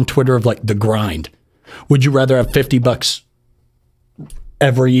argument on Twitter of like the grind. Would you rather have $50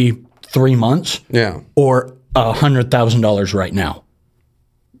 every 3 months Yeah. or $100,000 right now?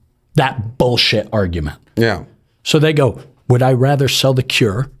 That bullshit argument. Yeah. So they go, would I rather sell the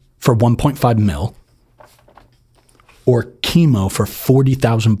cure for 1.5 mil or chemo for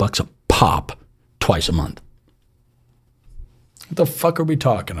 $40,000 a pop twice a month? What the fuck are we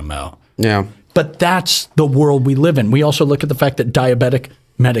talking about? Yeah. But that's the world we live in. We also look at the fact that diabetic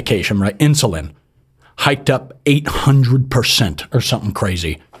medication, right, insulin, hiked up 800% or something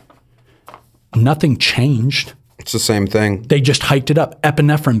crazy. Nothing changed. It's the same thing. They just hiked it up.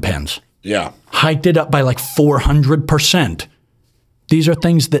 Epinephrine pens. Yeah. Hiked it up by like 400%. These are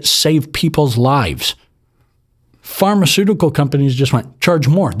things that save people's lives. Pharmaceutical companies just went, charge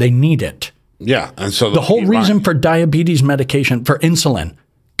more. They need it. Yeah. And so The whole reason for diabetes medication, for insulin,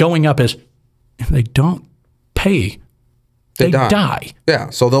 going up is if they don't pay, they die. Yeah,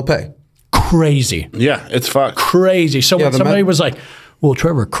 so they'll pay. Crazy. Yeah, it's fucked. Crazy. So when somebody was like, well,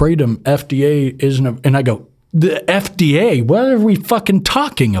 Trevor, Kratom, FDA isn't a, and I go, the FDA? What are we fucking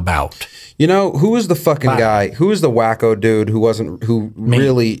talking about? You know, who was the fucking guy? Who was the wacko dude who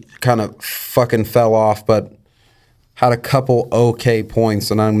really kind of fucking fell off, but had a couple okay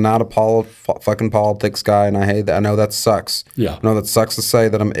points? And I'm not a fucking politics guy, and I hate that. I know that sucks. Yeah. I know that sucks to say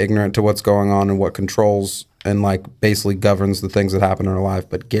that I'm ignorant to what's going on and what controls and like basically governs the things that happen in our life.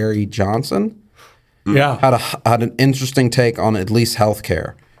 But Gary Johnson Yeah. had an interesting take on at least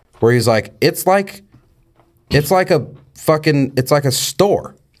healthcare, where he's like, it's like a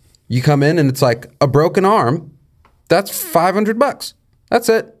store. You come in and it's like a broken arm. That's $500. That's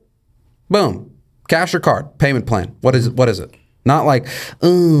it. Boom. Cash or card. Payment plan. What is it? What is it? Not like,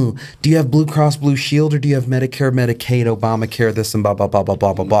 oh, do you have Blue Cross Blue Shield or do you have Medicare, Medicaid, Obamacare, this and blah, blah, blah, blah,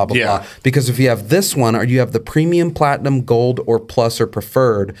 blah, blah, blah, Yeah. blah. Because if you have this one or you have the premium, platinum, gold, or plus or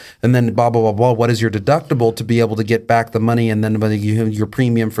preferred, and then blah, blah, blah, blah, what is your deductible to be able to get back the money and then you have your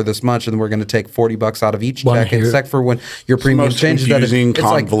premium for this much and we're going to take $40 out of each check, except for when your premium most changes. confusing, It's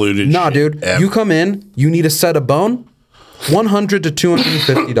convoluted Nah, shit dude, ever. you come in, you need a set of bone, $100 to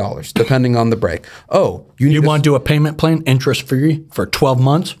 $250, depending on the break. Oh, You want to do a payment plan, interest free for 12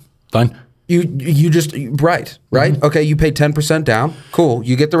 months? Fine. You just right. Okay, you pay 10% down. Cool,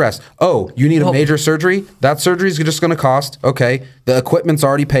 you get the rest. Oh, you need a major surgery? That surgery is just going to cost. Okay, the equipment's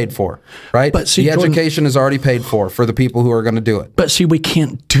already paid for, right? But see, the Jordan, education is already paid for the people who are going to do it. But see, we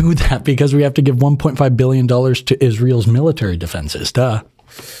can't do that because we have to give $1.5 billion to Israel's military defenses. Duh.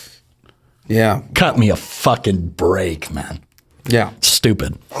 Yeah, Cut me a fucking break, man. yeah.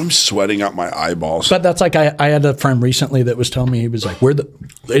 Stupid. I'm sweating out my eyeballs. But that's like I had a friend recently that was telling me, he was like,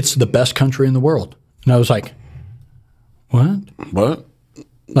 it's the best country in the world. And I was like, what? What?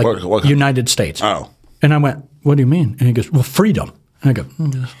 Like What? United States. Oh. And I went, what do you mean? And he goes, well, freedom. And I go,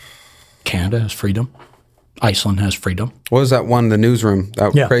 Canada has freedom. Iceland has freedom. What was that one? The newsroom.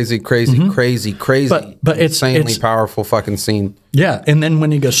 That crazy, But insanely powerful fucking scene. Yeah. And then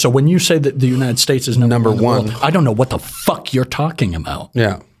when he goes, so when you say that the United States is number one, in the one. world, I don't know what the fuck you're talking about.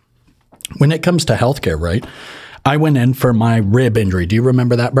 Yeah. When it comes to healthcare, right? I went in for my rib injury. Do you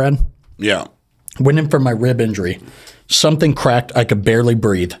remember that, Brad? Yeah. Went in for my rib injury. Something cracked. I could barely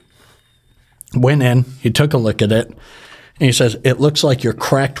breathe. Went in. He took a look at it. And he says, it looks like your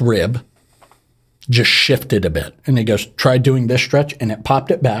cracked rib just shifted a bit. And he goes, try doing this stretch. And it popped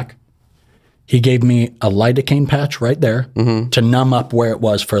it back. He gave me a lidocaine patch right there to numb up where it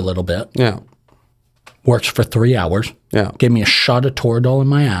was for a little bit. Yeah. Works for 3 hours. Yeah. Gave me a shot of Toradol in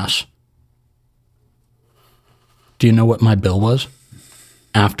my ass. Do you know what my bill was?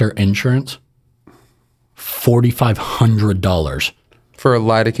 After insurance? $4,500. For a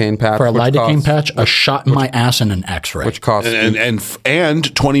lidocaine patch. For a which lidocaine costs- patch, a shot in my ass, and an X-ray. Which costs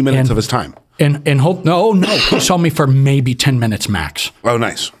And 20 minutes of his time. And hope no, he saw me for maybe 10 minutes max Oh,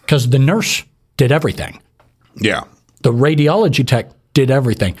 nice. because the nurse did everything. Yeah. The radiology tech did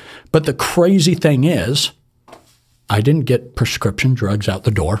everything. But the crazy thing is, I didn't get prescription drugs out the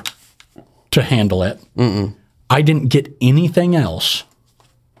door to handle it. I didn't get anything else.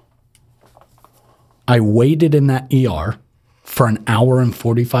 I waited in that ER for an hour and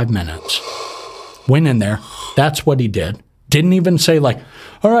 45 minutes. Went in there. That's what he did. Didn't even say like,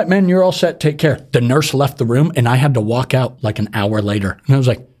 all right, man, you're all set. Take care. The nurse left the room and I had to walk out like an hour later. And I was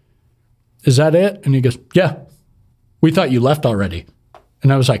like, is that it? And he goes, yeah, we thought you left already.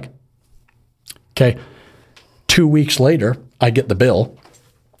 And I was like, okay. 2 weeks later, I get the bill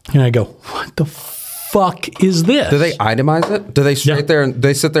and I go, what the fuck is this? Do they itemize it? Do they sit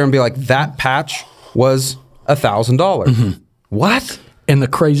there and be like, that patch was $1,000? What? And the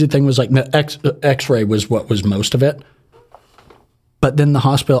crazy thing was like the X-ray was what was most of it. But then the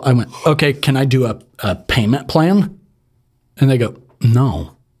hospital, I went, okay, can I do a payment plan? And they go,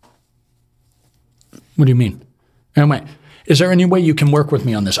 no. What do you mean? And I went, is there any way you can work with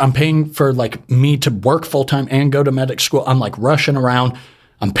me on this? I'm paying for like me to work full-time and go to medic school. I'm like rushing around.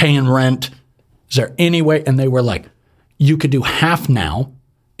 I'm paying rent. Is there any way? And they were like, you could do half now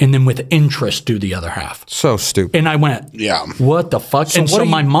and then with interest do the other half. So stupid. And I went, Yeah. what the fuck? So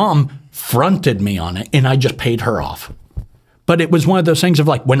my mom fronted me on it and I just paid her off. But it was one of those things of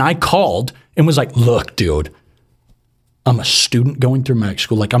like when I called and was like, look, dude, I'm a student going through medical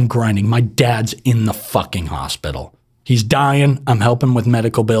school. Like, I'm grinding. My dad's in the fucking hospital. He's dying. I'm helping with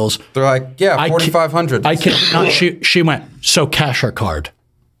medical bills. They're like, yeah, $4,500. I cannot. She went, so cash or card?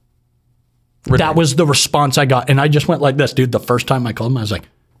 That was the response I got. And I just went like this, dude. The first time I called him, I was like,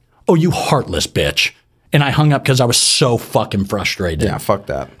 oh, you heartless bitch. And I hung up because I was so fucking frustrated. Yeah, fuck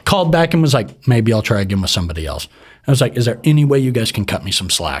that. Called back and was like, maybe I'll try again with somebody else. I was like, is there any way you guys can cut me some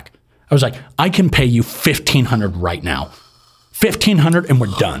slack? I was like, I can pay you $1,500 right now. $1,500 and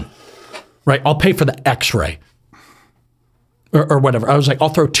we're done. Right? I'll pay for the x-ray. Or whatever. I was like, I'll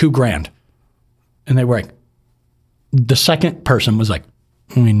throw $2,000. And they were like, the second person was like,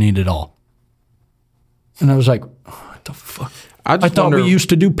 we need it all. And I was like, what the fuck? I thought we used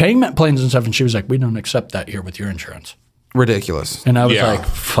to do payment plans and stuff. And she was like, we don't accept that here with your insurance. Ridiculous. And I was like,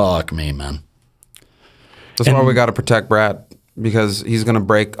 fuck me, man. That's why we got to protect Brad, because he's going to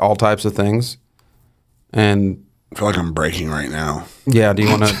break all types of things. And I feel like I'm breaking right now. yeah, do you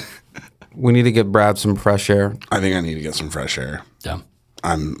want to... We need to get Brad some fresh air. I think I need to get some fresh air. Yeah.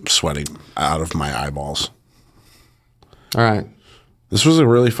 I'm sweating out of my eyeballs. All right. This was a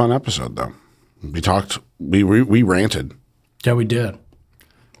really fun episode, though. We talked, we ranted. Yeah, we did.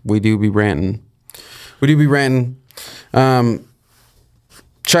 We do be ranting.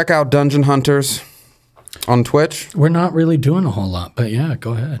 Check out Dungeon Hunters on Twitch. We're not really doing a whole lot, but yeah,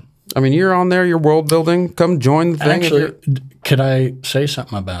 go ahead. I mean, you're on there, you're world building. Come join the thing. Actually, could I say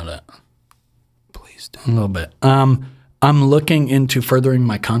something about it? Please do. A little bit. I'm looking into furthering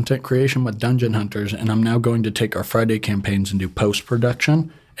my content creation with Dungeon Hunters, and I'm now going to take our Friday campaigns and do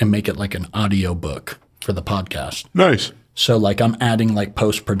post-production and make it like an audio book for the podcast. Nice. So like I'm adding like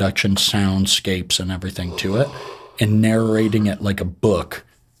post-production soundscapes and everything to it and narrating it like a book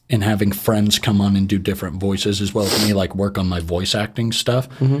and having friends come on and do different voices as well as me like work on my voice acting stuff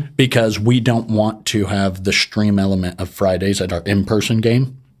because we don't want to have the stream element of Fridays at our in-person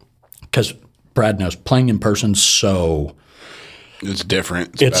game because Brad knows playing in person so it's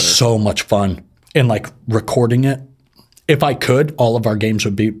different. It's so much fun. And like recording it, if I could, all of our games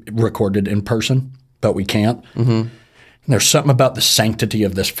would be recorded in person, but we can't. And there's something about the sanctity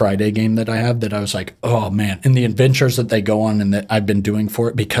of this Friday game that I have that I was like, oh man. And the adventures that they go on and that I've been doing for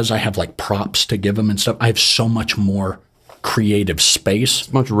it, because I have like props to give them and stuff, I have so much more creative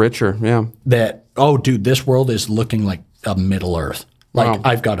space. Much richer, yeah. That, oh dude, this world is looking like a Middle Earth. Like Wow.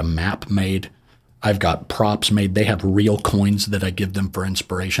 I've got a map made. I've got props made. They have real coins that I give them for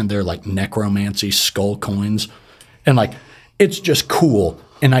inspiration. They're like necromancy skull coins. And like, it's just cool.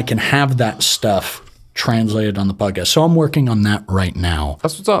 And I can have that stuff translated on the podcast. So I'm working on that right now.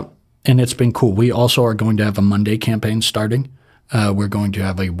 That's what's up. And it's been cool. We also are going to have a Monday campaign starting. We're going to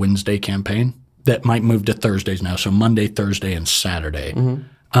have a Wednesday campaign that might move to Thursdays now. So Monday, Thursday, and Saturday.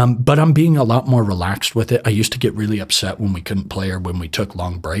 But I'm being a lot more relaxed with it. I used to get really upset when we couldn't play or when we took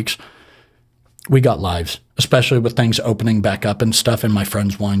long breaks. We got lives, especially with things opening back up and stuff and my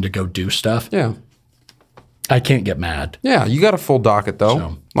friends wanting to go do stuff. Yeah. I can't get mad. Yeah, you got a full docket though.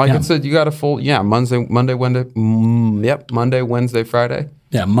 So, like yeah. I said, you got a full, Monday, Wednesday, Friday.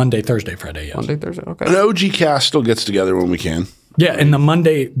 Yeah, Monday, Thursday, Friday, yes. Monday, Thursday, okay. An OG cast still gets together when we can. Yeah, and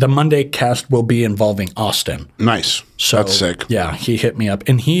the Monday cast will be involving Austin. Nice. So That's sick. Yeah, he hit me up.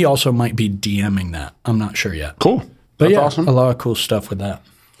 And he also might be DMing that. I'm not sure yet. Cool. But That's yeah, awesome. a lot of cool stuff with that.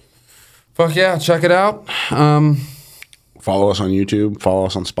 Fuck yeah, check it out. Follow us on YouTube. Follow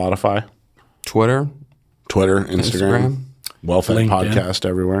us on Spotify, Twitter. Instagram. Well-Fed LinkedIn. Podcast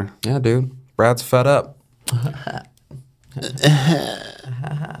everywhere. Yeah, dude. Brad's fed up.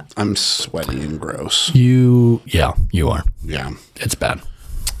 I'm sweaty and gross. You are. Yeah. It's bad.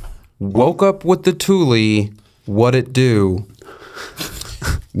 Woke up with the Thule. What it do?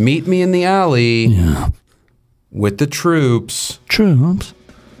 Meet me in the alley Yeah. with the troops. Troops.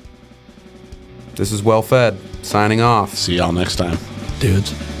 This is Well Fed, signing off. See y'all next time.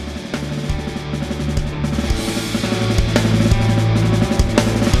 Dudes.